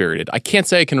and spirited. I can't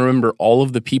say I can remember all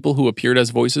of the people who appeared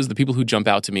as voices. The people who jump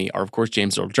out to me are, of course,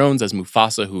 James Earl Jones as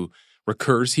Mufasa, who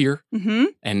recurs here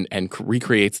and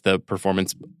recreates the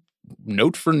performance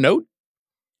note for note.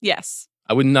 Yes.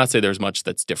 I would not say there's much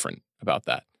that's different about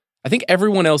that. I think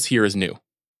everyone else here is new.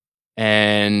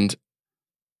 And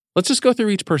let's just go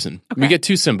through each person. Okay. We get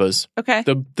two Simbas. Okay.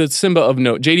 The Simba of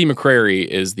note, J.D. McCrary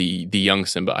is the young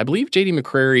Simba. I believe J.D.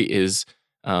 McCrary is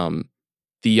the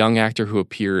young actor who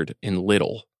appeared in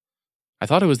Little. I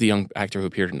thought it was the young actor who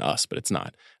appeared in Us, but it's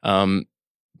not.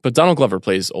 But Donald Glover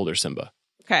plays older Simba.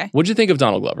 Okay. What'd you think of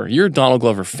Donald Glover? You're a Donald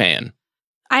Glover fan.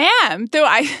 I am. Though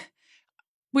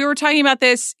we were talking about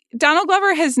this. Donald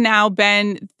Glover has now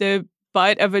been the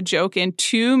butt of a joke in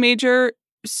two major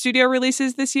studio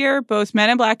releases this year, both Men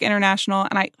in Black International,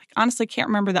 and I honestly can't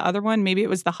remember the other one. Maybe it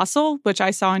was The Hustle, which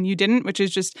I saw and you didn't, which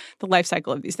is just the life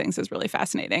cycle of these things is really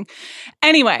fascinating.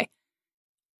 Anyway,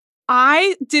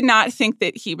 I did not think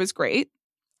that he was great.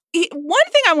 One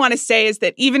thing I want to say is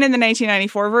that even in the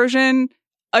 1994 version,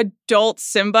 adult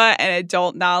Simba and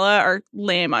adult Nala are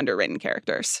lame, underwritten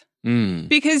characters.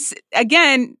 Because,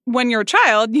 again, when you're a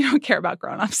child, you don't care about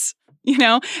grown-ups.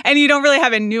 And you don't really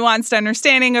have a nuanced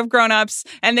understanding of grown-ups,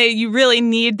 and you really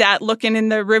need that looking in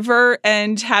the river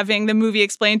and having the movie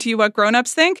explain to you what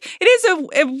grown-ups think. It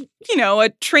is a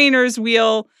trainer's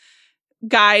wheel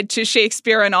guide to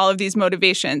Shakespeare and all of these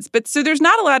motivations. But so there's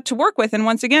not a lot to work with. And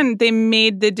once again, they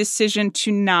made the decision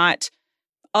to not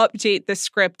update the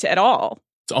script at all.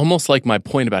 It's almost like my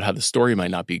point about how the story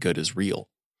might not be good is real.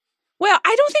 Well,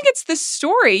 I don't think it's the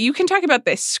story. You can talk about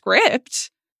the script.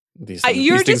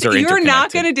 You're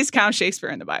not going to discount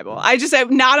Shakespeare in the Bible.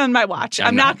 I'm not on my watch.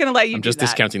 I'm not going to let you I'm do just that.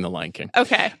 discounting The Lion King.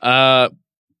 Okay. I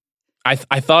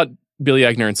thought Billy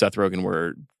Eichner and Seth Rogen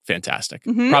were fantastic.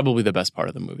 Mm-hmm. Probably the best part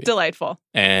of the movie. Delightful.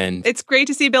 And it's great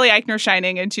to see Billy Eichner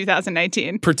shining in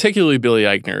 2019. Particularly Billy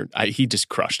Eichner. He just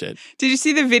crushed it. Did you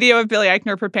see the video of Billy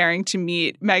Eichner preparing to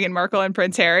meet Meghan Markle and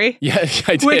Prince Harry? Yeah,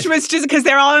 I did. Which was just because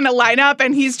they're all in a lineup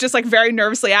and he's just like very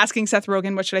nervously asking Seth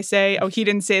Rogen, what should I say? Oh, he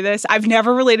didn't say this. I've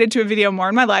never related to a video more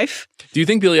in my life. Do you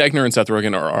think Billy Eichner and Seth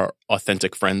Rogen are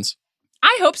authentic friends?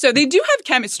 I hope so. They do have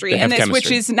chemistry in this, chemistry. Which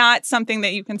is not something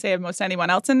that you can say of most anyone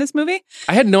else in this movie.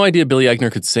 I had no idea Billy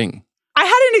Eichner could sing. I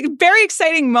had a very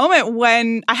exciting moment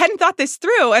when I hadn't thought this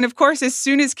through. And of course, as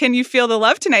soon as Can You Feel the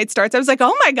Love Tonight starts, I was like,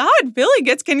 oh my God, Billy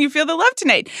gets Can You Feel the Love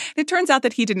Tonight? And it turns out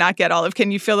that he did not get all of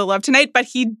Can You Feel the Love Tonight, but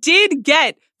he did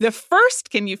get the first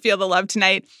Can You Feel the Love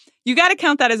Tonight. You got to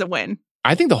count that as a win.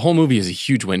 I think the whole movie is a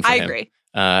huge win for him. I agree.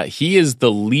 He is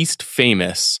the least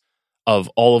famous of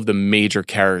all of the major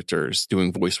characters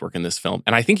doing voice work in this film.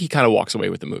 And I think he kind of walks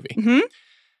away with the movie. Mm-hmm.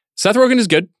 Seth Rogen is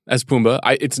good as Pumbaa.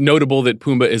 It's notable that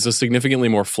Pumbaa is a significantly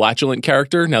more flatulent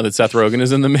character now that Seth Rogen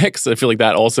is in the mix. I feel like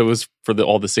that also is for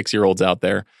all the 6-year-olds out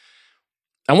there.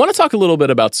 I want to talk a little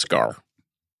bit about Scar.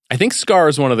 I think Scar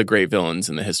is one of the great villains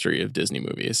in the history of Disney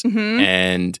movies. Mm-hmm.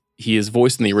 And he is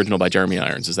voiced in the original by Jeremy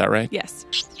Irons. Is that right? Yes.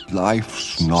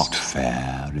 Life's not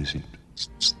fair, is it?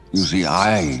 You see,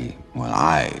 I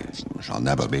shall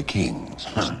never be king.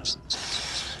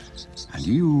 And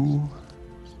you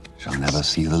shall never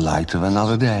see the light of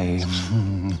another day.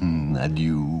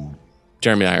 Adieu.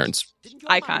 Jeremy Irons.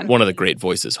 Icon. One of the great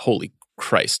voices. Holy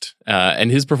Christ.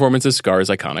 And his performance as Scar is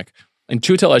iconic. And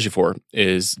Chiwetel Ejiofor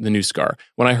is the new Scar.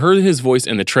 When I heard his voice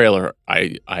in the trailer,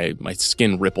 my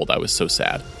skin rippled. I was so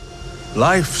sad.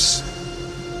 Life's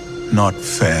not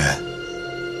fair.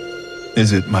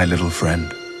 Is it, my little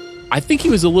friend? I think he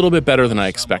was a little bit better than I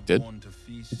expected.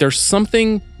 There's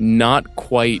something not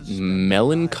quite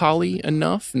melancholy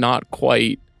enough, not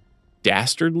quite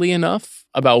dastardly enough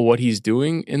about what he's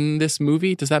doing in this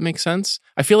movie. Does that make sense?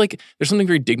 I feel like there's something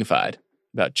very dignified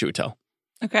about Chiwetel.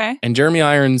 Okay. And Jeremy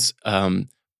Irons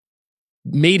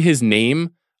made his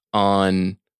name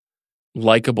on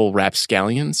likable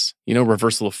rapscallions,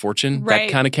 reversal of fortune, Right.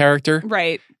 that kind of character.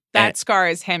 Right. That And- scar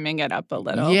is hemming it up a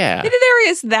little. Yeah. There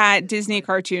is that Disney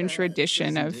cartoon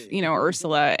tradition of,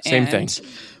 Ursula. Same and thing.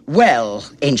 Well,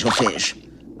 Angelfish,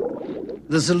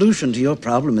 the solution to your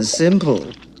problem is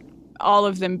simple. All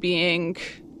of them being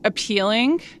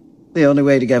appealing. The only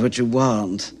way to get what you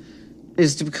want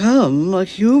is to become a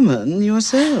human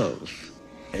yourself.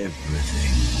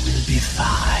 Everything will be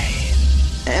fine.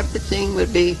 Everything will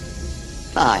be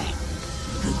fine.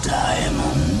 The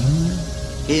diamond.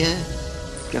 Here,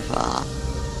 Jafar.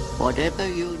 Whatever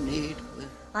you need.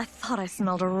 I thought I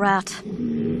smelled a rat.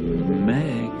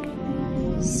 Meg.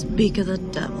 Speak of the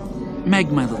devil.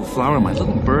 Meg, my little flower, my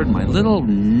little bird, my little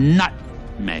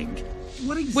nutmeg.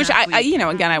 What exactly?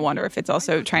 Which again, I wonder if it's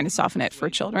also trying to soften it for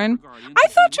children. I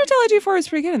thought Chiwetel Ejiofor was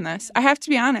pretty good in this. I have to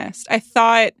be honest. I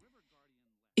thought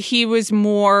he was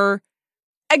more.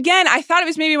 Again, I thought it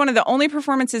was maybe one of the only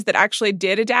performances that actually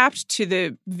did adapt to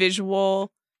the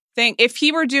visual thing. If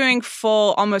he were doing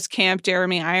full, almost camp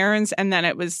Jeremy Irons, and then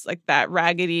it was like that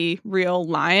raggedy real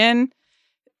lion,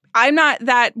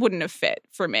 that wouldn't have fit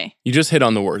for me. You just hit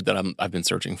on the word that I've been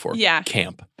searching for. Yeah.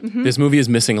 Camp. Mhm. This movie is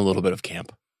missing a little bit of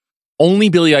camp. Only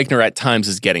Billy Eichner at times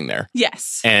is getting there.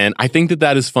 Yes. And I think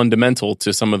that is fundamental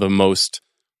to some of the most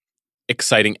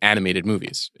exciting animated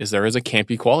movies, is there is a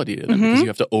campy quality to them because you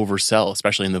have to oversell,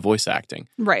 especially in the voice acting.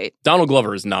 Right. Donald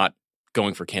Glover is not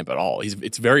going for camp at all.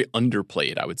 It's very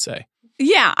underplayed, I would say.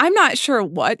 Yeah, I'm not sure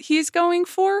what he's going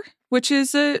for, which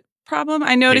is a problem.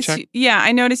 I noticed. Paycheck?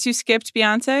 I noticed you skipped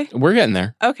Beyonce. We're getting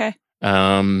there. Okay.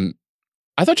 I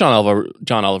thought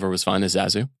John Oliver was fun as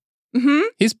Zazu. Mm-hmm.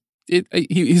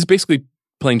 He's basically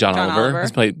playing John Oliver. Oliver.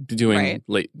 He's doing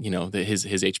Right.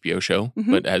 his HBO show,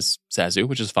 Mhm. but as Zazu,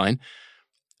 which is fine.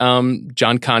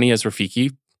 John Connie as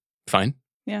Rafiki, fine.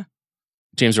 Yeah.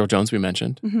 James Earl Jones, we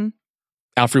mentioned. Mm-hmm.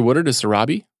 Alfre Woodard as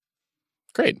Sarabi,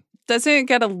 great. Doesn't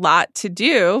get a lot to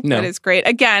do, No. but it's great.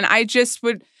 Again, I just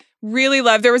would really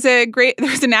love. There was a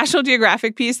National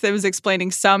Geographic piece that was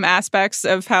explaining some aspects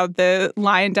of how the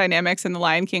lion dynamics in The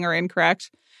Lion King are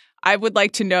incorrect. I would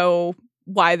like to know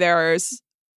why there's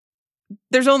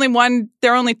only one.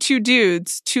 There are only two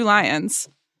dudes, two lions,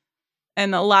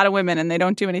 and a lot of women, and they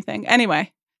don't do anything.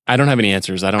 Anyway. I don't have any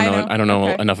answers. I don't know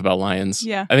Okay. enough about lions.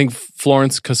 Yeah. I think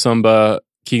Florence Kasumba,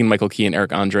 Keegan-Michael Key, and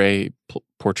Eric Andre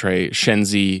portray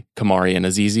Shenzi, Kamari, and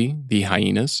Azizi, the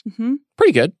hyenas. Mm-hmm.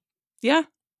 Pretty good. Yeah.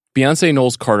 Beyonce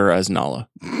Knowles Carter as Nala.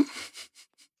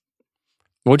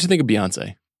 What'd you think of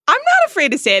Beyonce? I'm not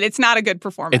afraid to say it. It's not a good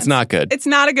performance. It's not good. It's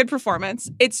not a good performance.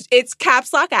 It's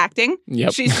caps lock acting.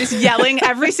 Yep. She's just yelling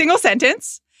every single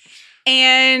sentence.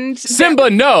 And Simba,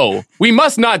 no! We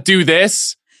must not do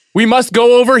this! We must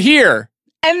go over here!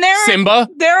 And Simba.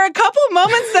 there are a couple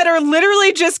moments that are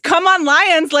literally just, come on,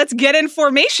 lions, let's get in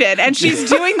formation. And she's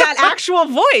doing that actual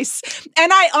voice.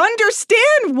 And I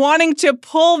understand wanting to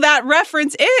pull that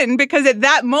reference in because at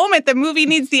that moment, the movie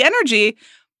needs the energy.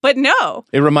 But no.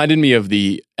 It reminded me of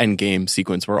the Endgame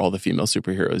sequence where all the female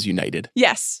superheroes united.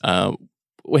 Yes.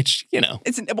 Which,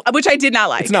 which I did not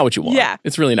like. It's not what you want. Yeah.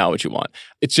 It's really not what you want.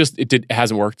 It's just, it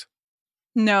hasn't worked.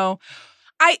 No.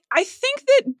 I think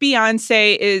that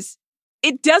Beyonce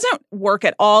it doesn't work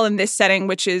at all in this setting,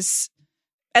 which is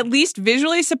at least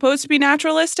visually supposed to be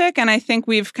naturalistic. And I think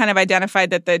we've kind of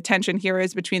identified that the tension here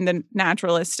is between the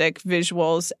naturalistic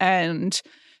visuals and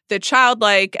the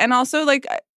childlike and also like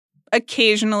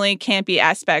occasionally campy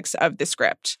aspects of the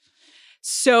script.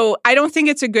 So I don't think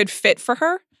it's a good fit for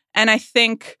her. And I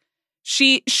think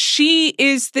she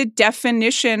is the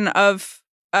definition of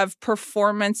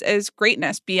performance as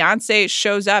greatness. Beyonce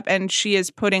shows up and she is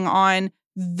putting on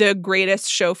the greatest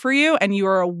show for you, and you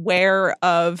are aware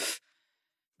of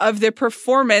the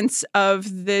performance,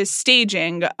 of the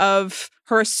staging, of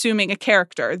her assuming a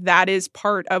character. That is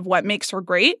part of what makes her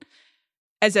great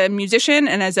as a musician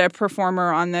and as a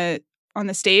performer on the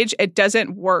stage. It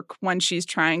doesn't work when she's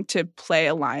trying to play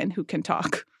a lion who can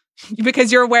talk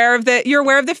because you're aware of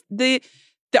the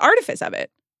artifice of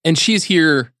it. And she's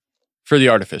here for the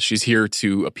artifice. She's here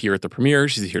to appear at the premiere.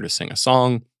 She's here to sing a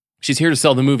song. She's here to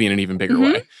sell the movie in an even bigger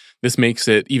way. This makes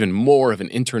it even more of an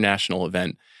international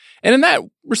event. And in that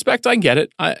respect, I get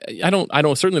it. I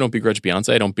certainly don't begrudge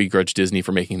Beyonce. I don't begrudge Disney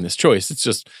for making this choice. It's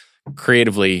just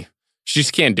creatively, she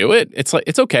just can't do it.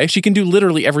 It's okay. She can do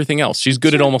literally everything else. She's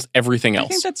good at almost everything else. I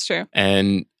think that's true.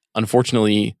 And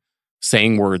unfortunately,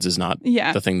 saying words is not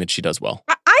the thing that she does well.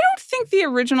 I don't think the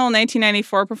original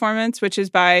 1994 performance, which is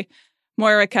by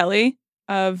Moira Kelly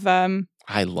of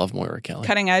I love Moira Kelly.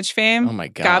 Cutting Edge fame. Oh my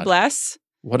God. God bless.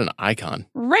 What an icon.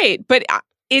 Right. But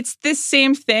it's the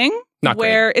same thing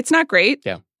where it's not great.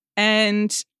 Yeah.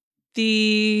 And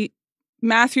the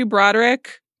Matthew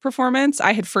Broderick performance,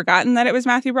 I had forgotten that it was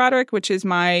Matthew Broderick, which is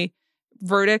my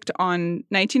verdict on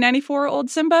 1994 Old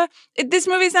Simba. This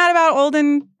movie's not about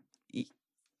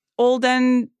old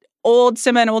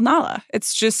Simba and old Nala.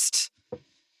 It's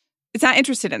not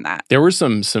interested in that. There were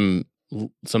some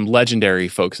legendary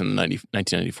folks in the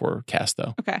 1994 cast,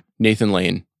 though. Okay. Nathan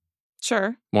Lane.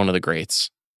 Sure. One of the greats.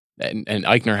 And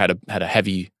Eichner had a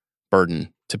heavy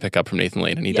burden to pick up from Nathan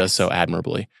Lane, and he does so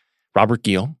admirably. Robert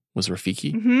Gill was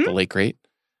Rafiki, the late great.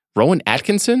 Rowan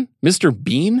Atkinson, Mr.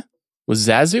 Bean, was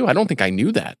Zazu. I don't think I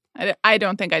knew that. I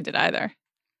don't think I did either.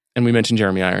 And we mentioned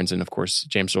Jeremy Irons and, of course,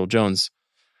 James Earl Jones.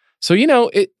 So,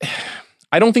 I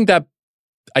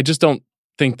just don't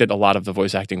think that a lot of the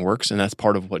voice acting works, and that's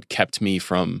part of what kept me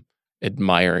from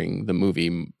admiring the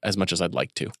movie as much as I'd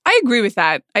like to. I agree with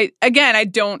that. I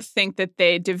don't think that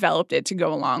they developed it to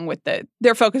go along with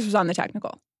their focus was on the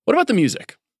technical. What about the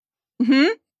music?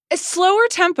 A slower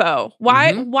tempo.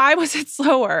 Why was it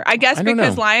slower? I guess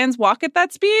because lions walk at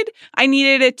that speed. I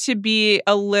needed it to be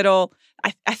a little...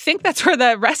 I think that's where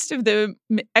the rest of the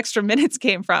extra minutes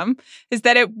came from, is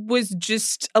that it was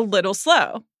just a little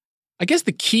slow. I guess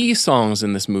the key songs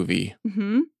in this movie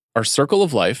are Circle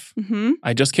of Life,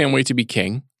 I Just Can't Wait to Be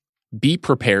King, Be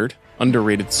Prepared,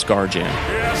 underrated Scar Jam.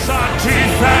 Yes, our teeth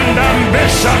and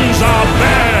ambitions are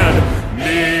bad.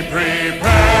 Be prepared.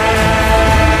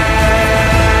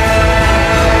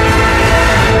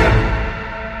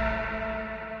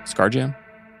 Scar Jam?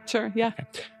 Sure, yeah.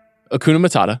 Okay. Hakuna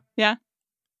Matata. Yeah.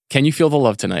 Can You Feel the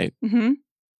Love Tonight?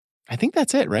 I think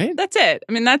that's it, right? That's it.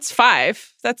 I mean, that's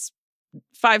 5. That's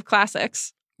 5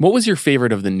 classics. What was your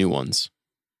favorite of the new ones?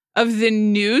 Of the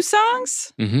new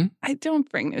songs? I don't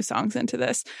bring new songs into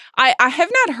this. I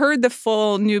have not heard the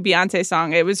full new Beyonce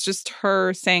song. It was just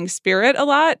her saying Spirit a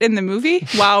lot in the movie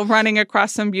while running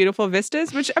across some beautiful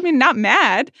vistas, which, I mean, not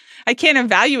mad. I can't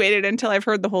evaluate it until I've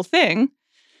heard the whole thing.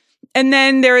 And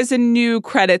then there is a new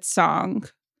credits song,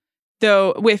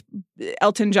 though, with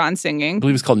Elton John singing. I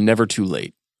believe it's called Never Too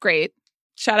Late. Great.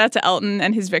 Shout out to Elton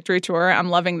and his victory tour. I'm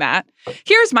loving that.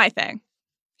 Here's my thing.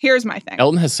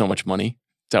 Elton has so much money.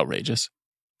 It's outrageous.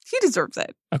 He deserves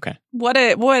it. Okay. What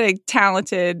a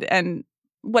talented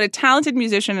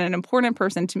musician and an important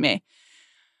person to me.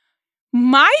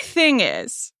 My thing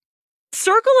is,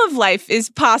 Circle of Life is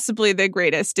possibly the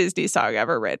greatest Disney song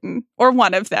ever written, or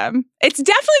one of them. It's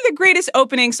definitely the greatest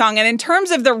opening song. And in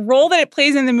terms of the role that it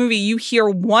plays in the movie, you hear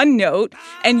one note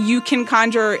and you can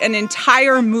conjure an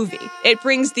entire movie. It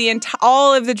brings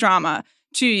all of the drama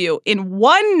to you in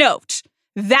one note.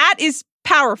 That is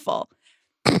powerful.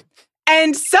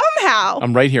 And somehow...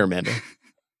 I'm right here, Amanda.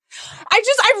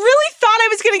 I really thought I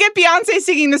was going to get Beyonce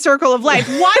singing The Circle of Life.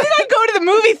 Why did I go to the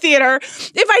movie theater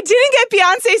if I didn't get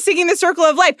Beyonce singing The Circle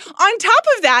of Life? On top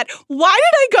of that, why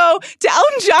did I go to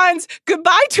Elton John's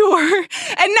goodbye tour and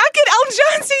not get Elton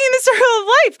John singing The Circle of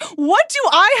Life? What do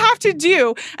I have to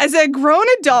do as a grown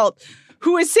adult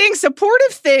who is saying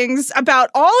supportive things about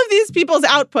all of these people's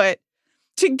output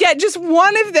to get just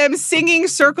one of them singing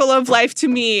Circle of Life to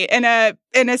me in a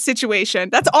situation?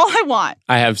 That's all I want.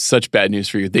 I have such bad news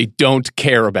for you. They don't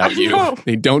care about you.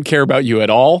 They don't care about you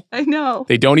at all. I know.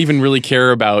 They don't even really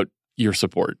care about your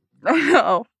support. I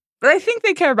know. But I think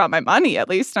they care about my money, at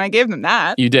least, and I gave them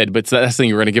that. You did, but that's the thing.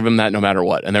 You're going to give them that no matter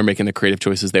what, and they're making the creative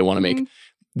choices they want to make.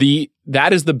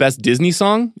 That is the best Disney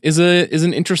song is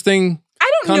an interesting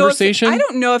conversation. I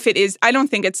don't know if it is. I don't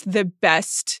think it's the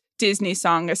best Disney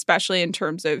song, especially in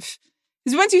terms of,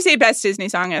 because once you say best Disney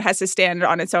song, it has to stand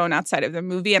on its own outside of the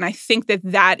movie. And I think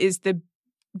that is the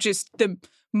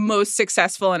most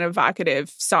successful and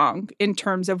evocative song in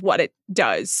terms of what it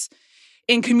does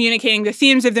in communicating the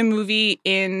themes of the movie,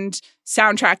 in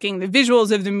soundtracking the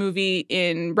visuals of the movie,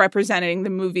 in representing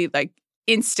the movie like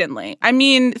instantly. I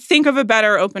mean, think of a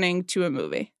better opening to a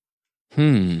movie.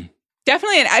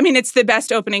 Definitely. I mean, it's the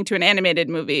best opening to an animated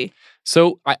movie.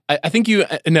 So I think you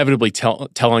inevitably tell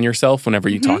on yourself whenever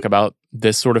you talk about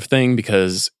this sort of thing,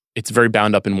 because it's very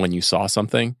bound up in when you saw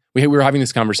something. We were having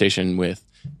this conversation with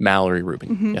Mallory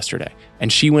Rubin yesterday,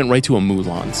 and she went right to a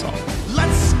Mulan song.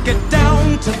 Let's get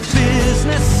down to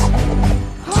business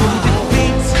to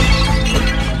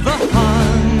defeat the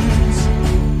Huns.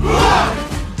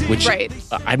 Which,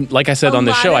 like I said on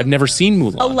the show, I've never seen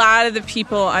Mulan. A lot of the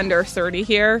people under 30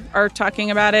 here are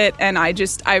talking about it, and I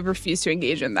refuse to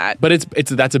engage in that. But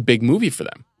that's a big movie for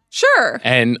them. Sure.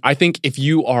 And I think if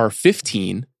you are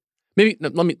 15,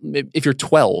 if you're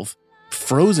 12,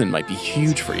 Frozen might be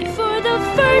huge for you. For the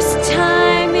first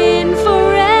time in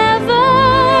forever,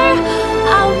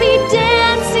 I'll be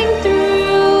dancing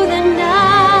through the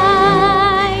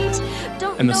night.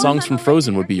 And the songs from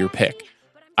Frozen would be your pick.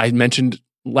 I mentioned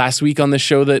last week on the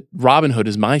show that Robin Hood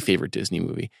is my favorite Disney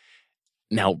movie.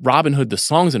 Now, Robin Hood, the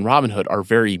songs in Robin Hood are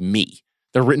very me.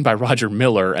 They're written by Roger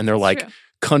Miller, and they're like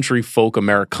country folk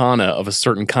Americana of a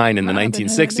certain kind in the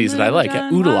 1960s that I like.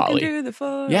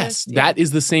 Oodalolly. Yes, that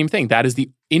is the same thing. That is the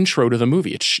intro to the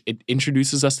movie. It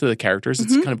introduces us to the characters.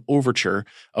 It's kind of overture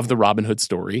of the Robin Hood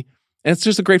story. And it's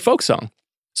just a great folk song.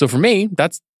 So for me,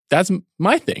 that's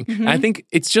my thing. And I think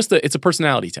it's a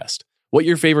personality test. What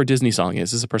your favorite Disney song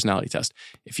is a personality test.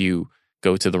 If you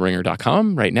go to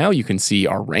theringer.com right now, you can see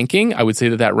our ranking. I would say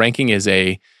that ranking is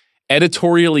a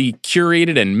editorially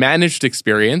curated and managed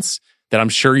experience that I'm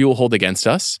sure you will hold against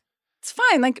us. It's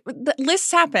fine. Like, the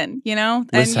lists happen, you know?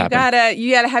 Lists happen.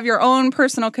 You gotta have your own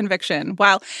personal conviction.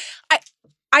 While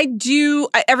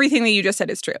everything that you just said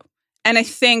is true. And I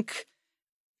think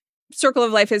Circle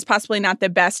of Life is possibly not the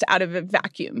best out of a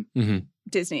vacuum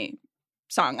Disney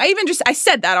song. I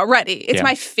said that already. It's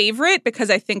my favorite because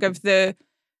I think of the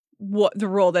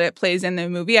role that it plays in the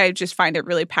movie. I just find it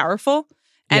really powerful.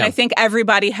 And I think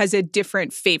everybody has a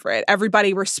different favorite.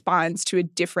 Everybody responds to a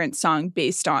different song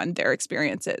based on their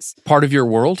experiences. Part of Your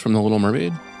World from The Little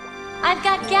Mermaid? I've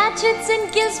got gadgets and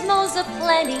gizmos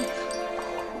aplenty.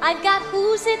 I've got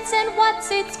who's its and what's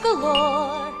its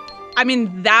galore. I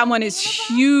mean, that one is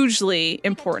hugely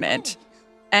important.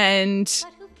 And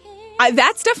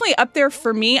that's definitely up there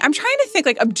for me. I'm trying to think,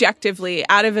 like, objectively,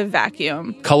 out of a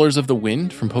vacuum. Colors of the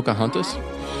Wind from Pocahontas?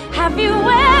 Have you ever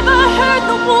heard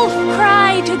the wolf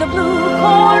cry to the blue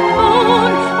corn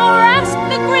moon, or asked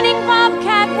the grinning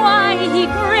bobcat why he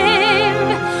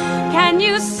grinned? Can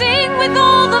you sing with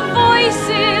all the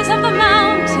voices of the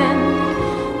mountain?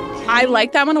 I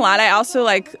like that one a lot. I also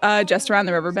like Just Around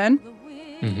the River Bend.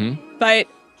 But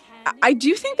I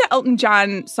do think that Elton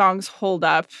John songs hold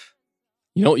up.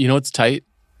 You know what's tight?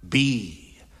 Be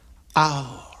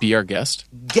our guest.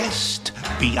 Guest,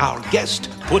 be our guest.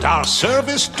 Put our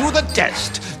service to the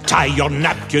test. Tie your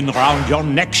napkin round your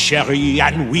neck, Sherry,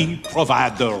 and we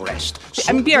provide the rest.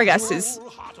 I mean, Be Our Guest is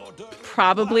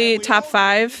probably top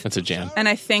 5. That's a jam. And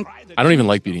I think I don't even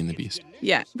like Beauty and the Beast.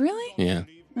 Yeah. Really? Yeah.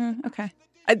 Okay.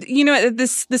 You know, the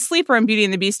sleeper on Beauty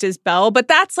and the Beast is Belle, but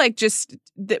that's like just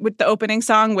with the opening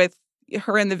song with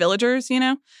her and the villagers, you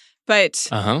know? But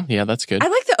yeah, that's good. I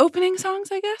like the opening songs,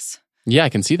 I guess. Yeah, I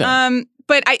can see that.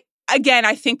 But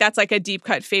I think that's like a deep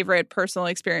cut favorite personal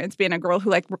experience, being a girl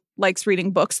who likes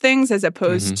reading books things as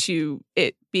opposed to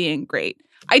it being great.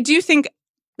 I do think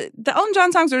the Elton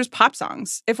John songs are just pop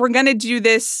songs. If we're going to do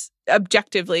this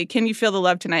objectively, Can You Feel the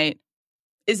Love Tonight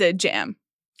is a jam.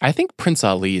 I think Prince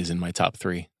Ali is in my top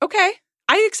 3. Okay.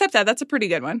 I accept that. That's a pretty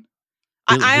good one.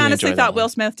 I honestly thought Will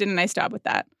Smith did a nice job with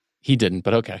that. He didn't,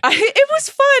 but okay. It was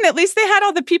fun. At least they had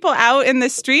all the people out in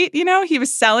the street, you know? He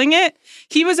was selling it.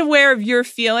 He was aware of your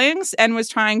feelings and was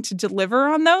trying to deliver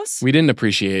on those. We didn't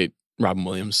appreciate Robin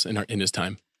Williams in his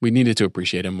time. We needed to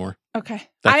appreciate him more. Okay.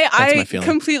 That's my I feeling.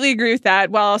 completely agree with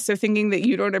that, while also thinking that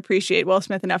you don't appreciate Will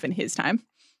Smith enough in his time.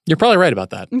 You're probably right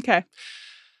about that. Okay.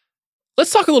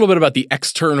 Let's talk a little bit about the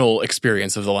external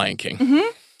experience of The Lion King.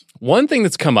 One thing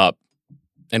that's come up,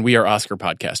 and we are Oscar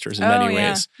podcasters in many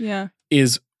ways,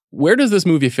 is where does this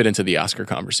movie fit into the Oscar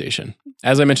conversation?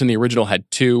 As I mentioned, the original had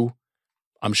 2.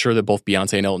 I'm sure that both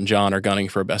Beyonce and Elton John are gunning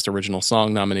for a Best Original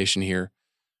Song nomination here.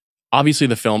 Obviously,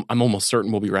 the film, I'm almost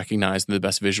certain, will be recognized in the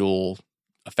Best Visual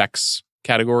Effects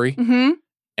category.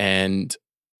 And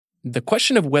the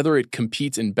question of whether it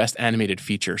competes in Best Animated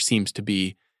Feature seems to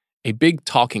be a big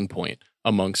talking point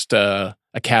amongst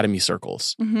Academy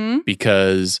circles.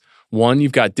 Because one,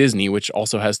 you've got Disney, which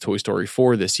also has Toy Story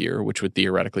 4 this year, which would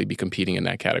theoretically be competing in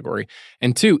that category.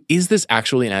 And 2, is this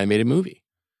actually an animated movie?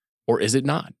 Or is it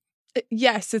not?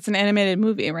 Yes, it's an animated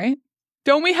movie, right?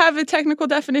 Don't we have a technical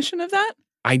definition of that?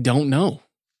 I don't know.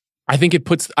 I think it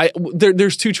puts...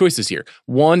 there's 2 choices here.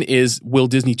 One is, will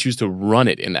Disney choose to run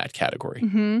it in that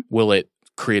category? Will it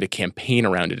create a campaign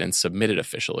around it and submit it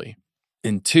officially?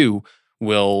 And 2,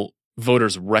 will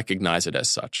voters recognize it as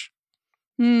such?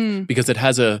 Because it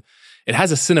has a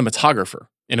cinematographer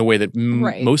in a way that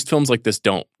most films like this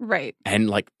don't. Right.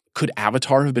 And like, could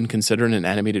Avatar have been considered an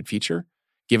animated feature,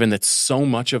 given that so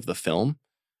much of the film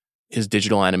is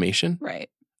digital animation? Right.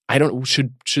 I don't.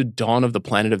 Should Dawn of the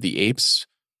Planet of the Apes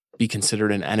be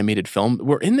considered an animated film?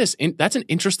 We're in this. That's an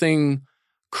interesting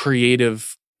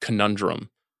creative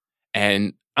conundrum,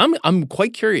 and I'm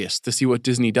quite curious to see what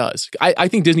Disney does. I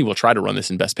think Disney will try to run this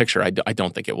in Best Picture. I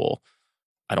don't think it will.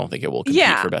 I don't think it will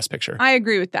compete for Best Picture. I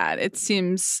agree with that. It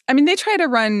seems, I mean, they try to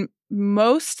run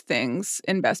most things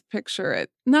in Best Picture.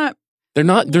 They're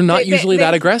not usually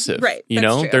that aggressive. Right. You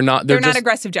know, true. they're not just,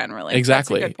 aggressive generally.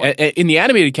 Exactly. In the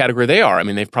animated category, they are. I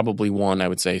mean, they've probably won, I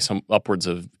would say, some upwards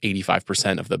of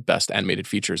 85% of the best animated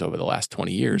features over the last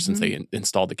 20 years since they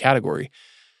installed the category.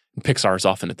 And Pixar is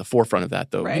often at the forefront of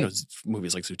that, though. Right. You know,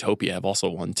 movies like Zootopia have also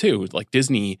won too. Like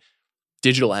Disney,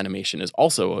 digital animation is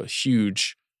also a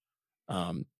huge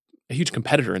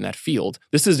competitor in that field.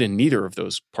 This is in neither of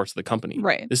those parts of the company.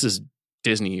 Right. This is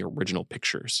Disney Original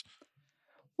Pictures.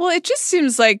 Well, it just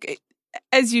seems like,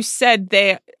 as you said,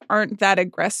 they aren't that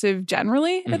aggressive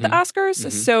generally at the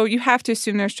Oscars. So you have to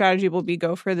assume their strategy will be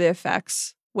go for the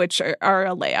effects, which are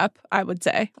a layup, I would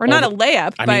say. Or not a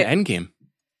layup, but... I mean, Endgame.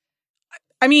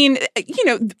 I mean, you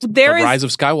know, The Rise of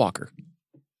Skywalker.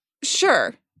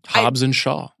 Sure. Hobbs and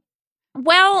Shaw.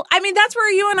 Well, I mean, that's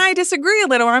where you and I disagree a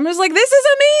little. I'm just like, this is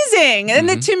amazing.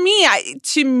 And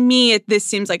to me, this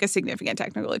seems like a significant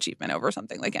technical achievement over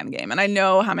something like Endgame. And I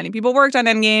know how many people worked on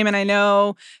Endgame, and I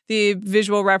know the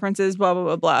visual references, blah, blah,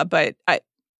 blah, blah. But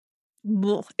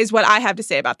is what I have to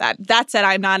say about that. That said,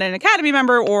 I'm not an Academy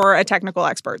member or a technical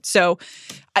expert. So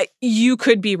you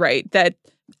could be right that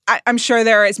I'm sure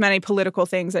there are as many political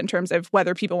things in terms of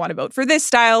whether people want to vote for this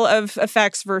style of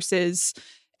effects versus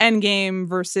Endgame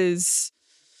versus,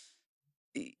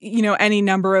 you know, any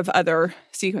number of other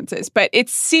sequences. But it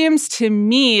seems to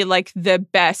me like the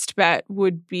best bet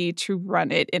would be to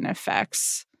run it in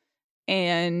effects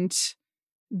and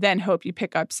then hope you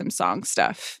pick up some song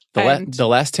stuff. The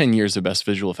last 10 years of best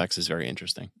visual effects is very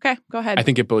interesting. Okay, go ahead. I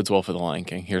think it bodes well for The Lion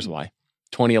King. Here's why.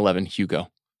 2011, Hugo.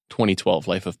 2012,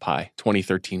 Life of Pi.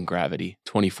 2013, Gravity.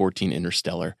 2014,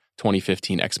 Interstellar.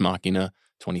 2015, Ex Machina.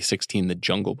 2016, The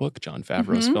Jungle Book, Jon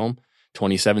Favreau's film.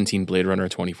 2017, Blade Runner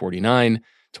 2049.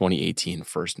 2018,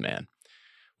 First Man.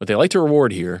 What they like to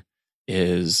reward here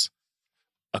is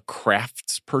a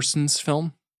craftsperson's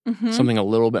film, something a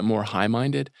little bit more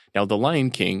high-minded. Now, The Lion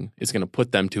King is going to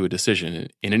put them to a decision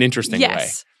in an interesting way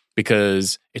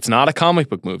because it's not a comic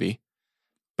book movie,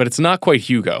 but it's not quite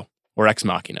Hugo or Ex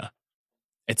Machina.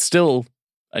 It's still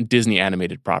a Disney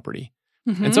animated property.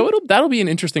 And so that'll be an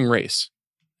interesting race.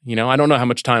 You know, I don't know how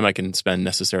much time I can spend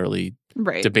necessarily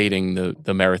debating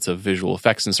the merits of visual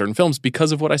effects in certain films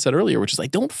because of what I said earlier, which is I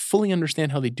don't fully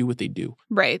understand how they do what they do.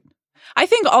 Right. I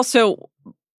think also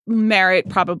merit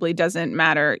probably doesn't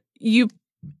matter. You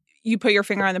put your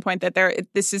finger on the point that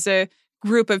this is a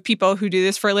group of people who do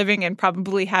this for a living and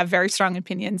probably have very strong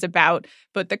opinions about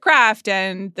both the craft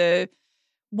and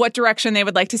what direction they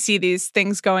would like to see these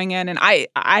things going in. And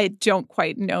I don't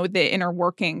quite know the inner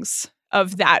workings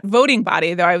of that voting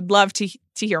body, though I would love to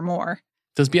hear more.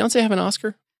 Does Beyonce have an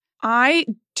Oscar? I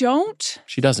don't.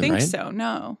 She doesn't, think right? So,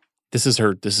 no. This is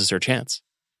her chance.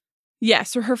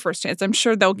 Yes, or her first chance. I'm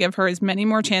sure they'll give her as many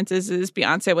more chances as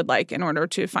Beyonce would like in order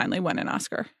to finally win an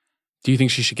Oscar. Do you think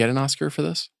she should get an Oscar for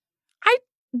this? I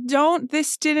don't.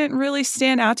 This didn't really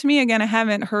stand out to me. Again, I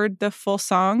haven't heard the full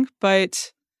song,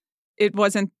 but it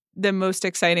wasn't the most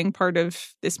exciting part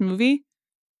of this movie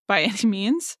by any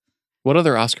means. What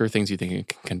other Oscar things do you think it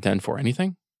can contend for?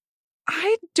 Anything?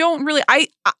 I don't really.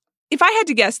 If I had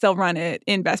to guess, they'll run it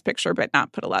in Best Picture, but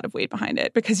not put a lot of weight behind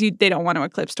it because they don't want to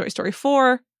eclipse Toy Story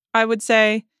 4, I would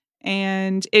say.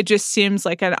 And it just seems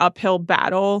like an uphill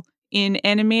battle in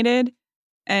animated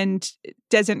and it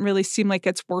doesn't really seem like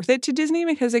it's worth it to Disney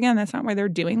because, again, that's not why they're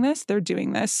doing this. They're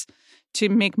doing this to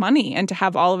make money and to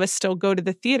have all of us still go to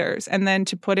the theaters and then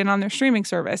to put it on their streaming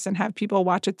service and have people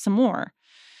watch it some more.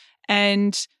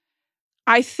 And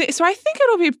I think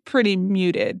it'll be pretty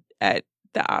muted at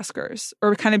the Oscars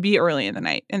or kind of be early in the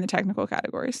night in the technical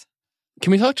categories.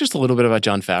 Can we talk just a little bit about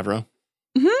Jon Favreau?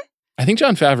 I think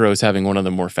Jon Favreau is having one of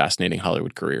the more fascinating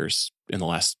Hollywood careers in the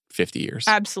last 50 years.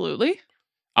 Absolutely.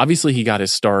 Obviously, he got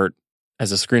his start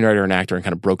as a screenwriter and actor and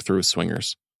kind of broke through with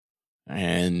Swingers.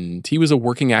 And he was a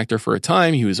working actor for a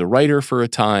time. He was a writer for a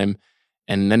time.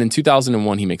 And then in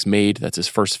 2001, he makes Made. That's his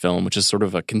first film, which is sort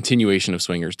of a continuation of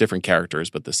Swingers, different characters,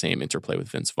 but the same interplay with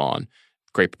Vince Vaughn.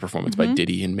 Great performance by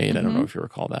Diddy in Made. I don't know if you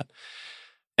recall that.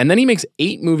 And then he makes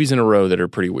 8 movies in a row that are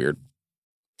pretty weird.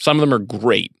 Some of them are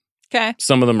great. Okay.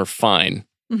 Some of them are fine.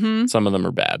 Some of them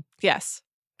are bad. Yes.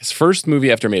 His first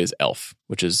movie after Made is Elf,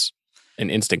 which is an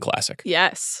instant classic.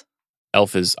 Yes. I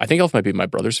think Elf might be my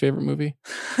brother's favorite movie.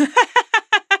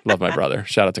 Love my brother.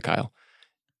 Shout out to Kyle.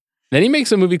 Then he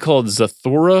makes a movie called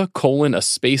Zathura: A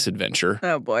Space Adventure.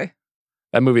 Oh, boy.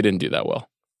 That movie didn't do that well.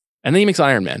 And then he makes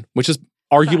Iron Man, which is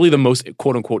arguably the most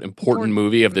quote-unquote important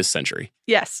movie of this century.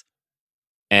 Yes.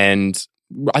 And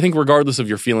I think regardless of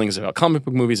your feelings about comic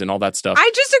book movies and all that stuff,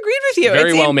 I just agreed with you.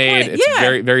 Very it's well made. important. It's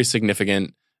very, very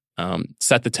significant.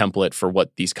 Set the template for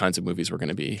what these kinds of movies were going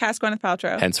to be. Cast Gwyneth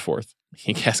Paltrow. Henceforth.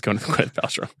 He cast Gwyneth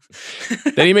Paltrow.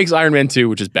 Then he makes Iron Man 2,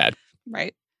 which is bad.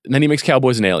 Right. And then he makes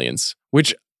Cowboys and Aliens,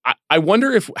 which I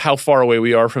wonder how far away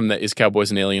we are from the Is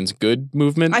Cowboys and Aliens good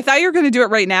movement. I thought you were going to do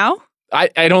it right now.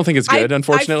 I don't think it's good,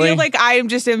 unfortunately. I feel like I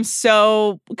am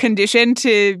so conditioned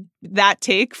to that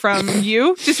take from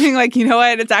you, just being like, you know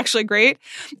what, it's actually great.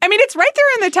 I mean, it's right there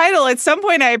in the title. At some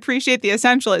point, I appreciate the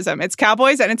essentialism. It's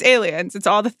cowboys and it's aliens. It's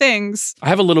all the things. I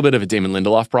have a little bit of a Damon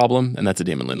Lindelof problem, and that's a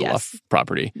Damon Lindelof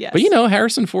property. Yes. But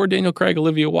Harrison Ford, Daniel Craig,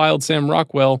 Olivia Wilde, Sam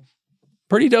Rockwell,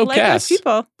 pretty dope like cast. Those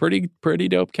people. Pretty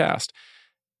dope cast.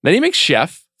 Then he makes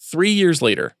Chef 3 years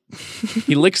later.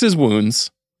 He licks his wounds.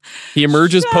 He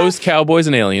emerges post Cowboys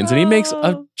and Aliens, and he makes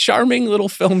a charming little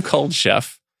film called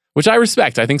Chef, which I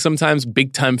respect. I think sometimes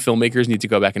big-time filmmakers need to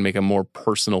go back and make a more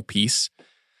personal piece.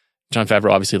 Jon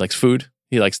Favreau obviously likes food.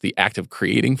 He likes the act of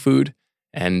creating food.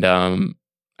 And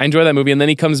I enjoy that movie. And then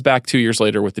he comes back 2 years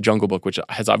later with The Jungle Book, which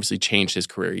has obviously changed his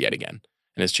career yet again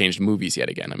and has changed movies yet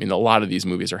again. I mean, a lot of these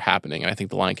movies are happening, and I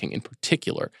think The Lion King in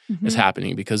particular is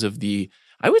happening because of the,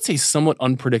 I would say, somewhat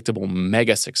unpredictable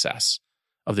mega success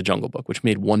of The Jungle Book, which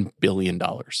made $1 billion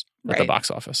at the box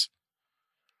office.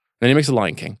 Then he makes The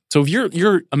Lion King. So if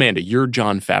you're Amanda, you're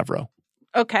Jon Favreau.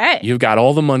 Okay. You've got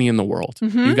all the money in the world.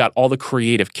 You've got all the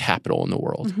creative capital in the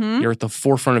world. You're at the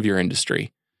forefront of your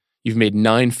industry. You've made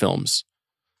 9 films.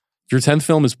 Your 10th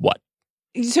film is what?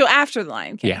 So after The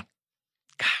Lion King. Yeah.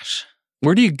 Gosh.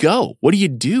 Where do you go? What do you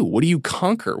do? What do you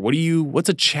conquer? What's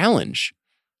a challenge?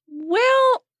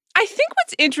 Well, I think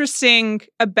what's interesting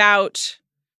about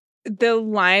The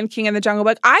Lion King and The Jungle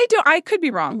Book, I could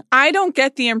be wrong. I don't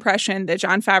get the impression that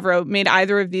Jon Favreau made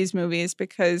either of these movies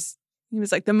because he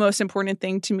was like, the most important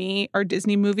thing to me are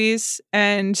Disney movies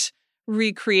and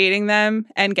recreating them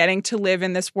and getting to live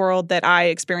in this world that I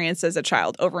experienced as a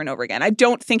child over and over again. I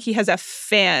don't think he has a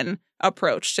fan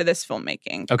approach to this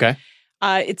filmmaking. Okay.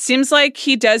 It seems like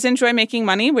he does enjoy making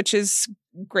money, which is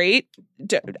great.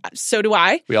 So do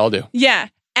I. We all do. Yeah.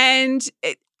 And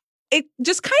it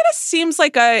just kind of seems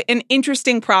like an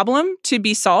interesting problem to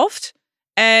be solved.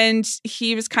 And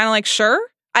he was kind of like, sure.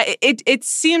 It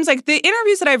seems like the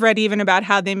interviews that I've read even about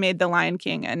how they made The Lion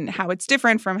King and how it's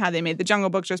different from how they made The Jungle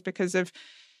Book, just because of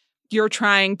they were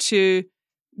trying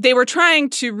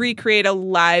to recreate a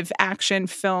live action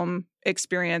film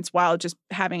experience while just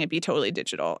having it be totally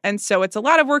digital. And so it's a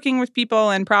lot of working with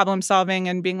people and problem solving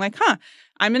and being like,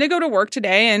 I'm going to go to work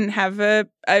today and have a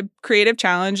creative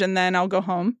challenge, and then I'll go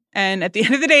home. And at the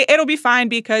end of the day, it'll be fine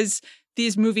because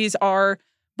these movies are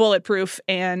bulletproof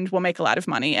and will make a lot of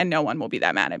money and no one will be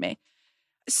that mad at me.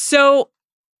 So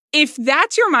if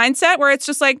that's your mindset where it's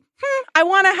just like, I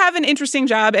want to have an interesting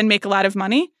job and make a lot of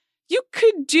money, you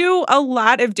could do a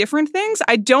lot of different things.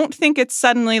 I don't think it's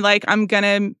suddenly like I'm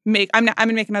gonna make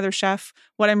another Chef.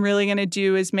 What I'm really gonna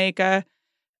do is make a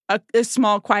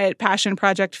small, quiet passion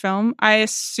project film. I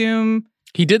assume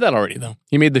he did that already, though.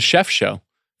 He made The Chef Show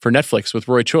for Netflix with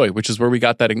Roy Choi, which is where we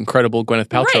got that incredible Gwyneth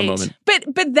Paltrow moment. But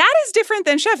that is different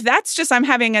than Chef. That's just I'm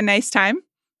having a nice time.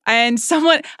 And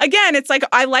someone, again, it's like,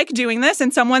 I like doing this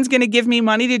and someone's going to give me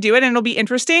money to do it and it'll be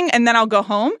interesting. And then I'll go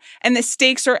home and the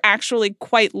stakes are actually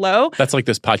quite low. That's like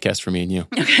this podcast for me and you.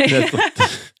 Okay.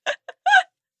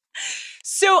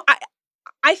 So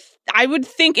I would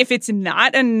think if it's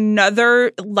not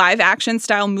another live action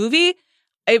style movie,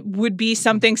 it would be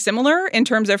something similar in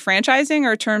terms of franchising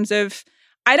or in terms of,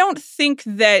 I don't think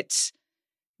that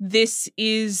this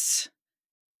is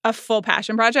a full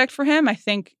passion project for him. I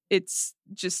think it's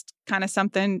just kind of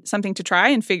something to try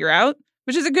and figure out,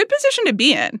 which is a good position to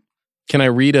be in. Can I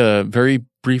read a very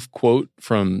brief quote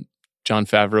from Jon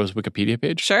Favreau's Wikipedia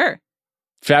page? Sure.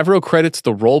 Favreau credits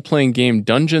the role-playing game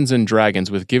Dungeons &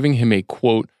 Dragons with giving him a,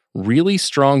 quote, really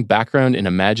strong background in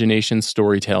imagination,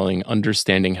 storytelling,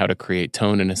 understanding how to create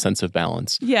tone and a sense of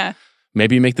balance. Yeah.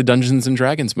 Maybe make the Dungeons &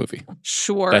 Dragons movie.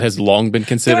 Sure. That has long been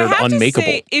considered unmakeable.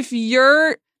 To say, if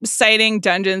you're citing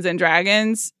Dungeons and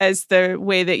Dragons as the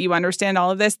way that you understand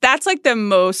all of this, that's like the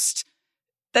most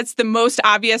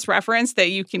obvious reference that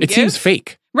you can give. It seems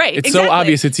fake. Right. It's exactly. so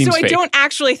obvious it seems fake. So I don't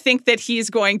actually think that he's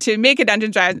going to make a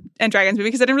Dungeons and Dragons movie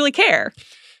because I didn't really care.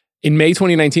 In May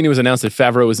 2019, it was announced that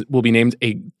Favreau will be named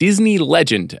a Disney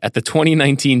legend at the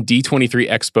 2019 D23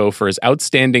 Expo for his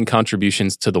outstanding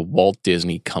contributions to the Walt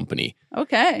Disney Company.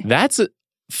 Okay. That's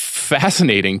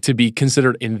fascinating to be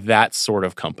considered in that sort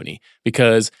of company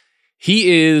because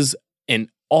he is an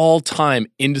all-time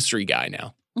industry guy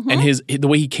now. Mm-hmm. And the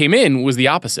way he came in was the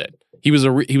opposite. He was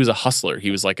a hustler. He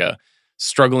was like a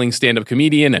struggling stand-up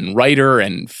comedian and writer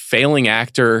and failing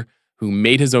actor who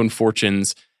made his own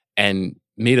fortunes and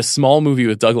made a small movie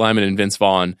with Doug Liman and Vince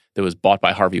Vaughn that was bought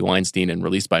by Harvey Weinstein and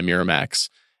released by Miramax,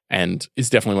 and is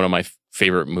definitely one of my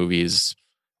favorite movies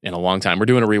in a long time. We're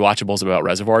doing a rewatchables about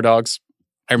Reservoir Dogs.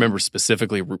 I remember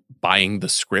specifically buying the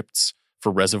scripts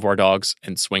for Reservoir Dogs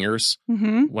and Swingers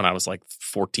when I was like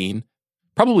 14.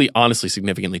 Probably honestly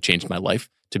significantly changed my life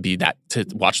to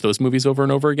watch those movies over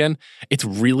and over again. It's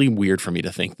really weird for me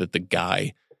to think that the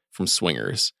guy from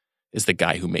Swingers is the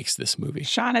guy who makes this movie.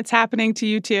 Sean, it's happening to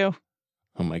you too.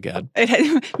 Oh my God. May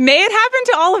it happen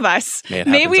to all of us.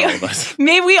 May all of us.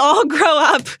 May we all grow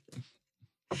up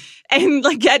and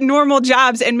like get normal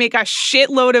jobs and make a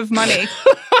shitload of money.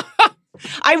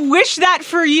 I wish that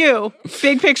for you,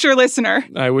 big picture listener.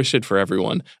 I wish it for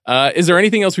everyone. Is there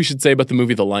anything else we should say about the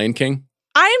movie The Lion King?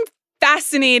 I'm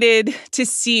fascinated to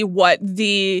see what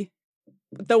the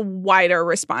wider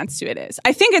response to it is.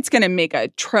 I think it's going to make a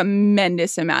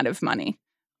tremendous amount of money.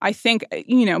 I think,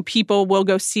 people will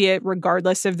go see it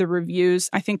regardless of the reviews.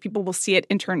 I think people will see it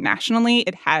internationally.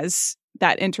 It has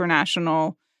that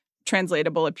international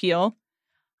translatable appeal.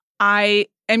 I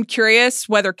am curious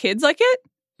whether kids like it.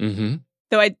 Mm-hmm.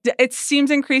 Though it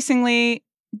seems increasingly,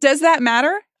 does that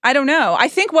matter? I don't know. I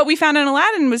think what we found in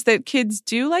Aladdin was that kids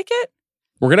do like it.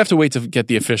 We're going to have to wait to get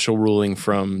the official ruling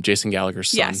from Jason Gallagher's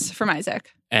son. Yes, from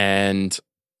Isaac. And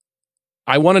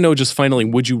I want to know just finally,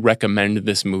 would you recommend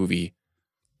this movie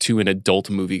to an adult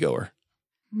moviegoer?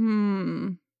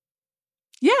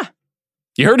 Yeah.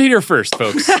 You heard it here first,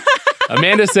 folks.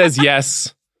 Amanda says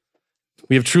yes.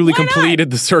 We have truly completed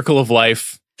the circle of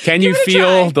life. Can you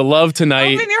feel the love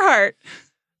tonight? Open your heart.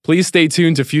 Please stay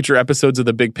tuned to future episodes of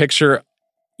The Big Picture.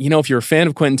 If you're a fan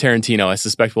of Quentin Tarantino, I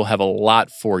suspect we'll have a lot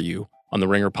for you on the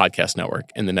Ringer Podcast Network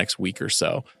in the next week or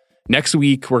so. Next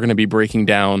week, we're going to be breaking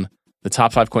down the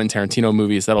top 5 Quentin Tarantino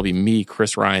movies. That'll be me,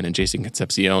 Chris Ryan, and Jason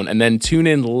Concepcion. And then tune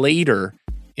in later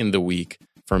in the week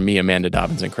for me, Amanda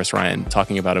Dobbins, and Chris Ryan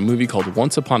talking about a movie called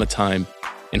Once Upon a Time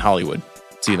in Hollywood.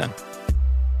 See you then.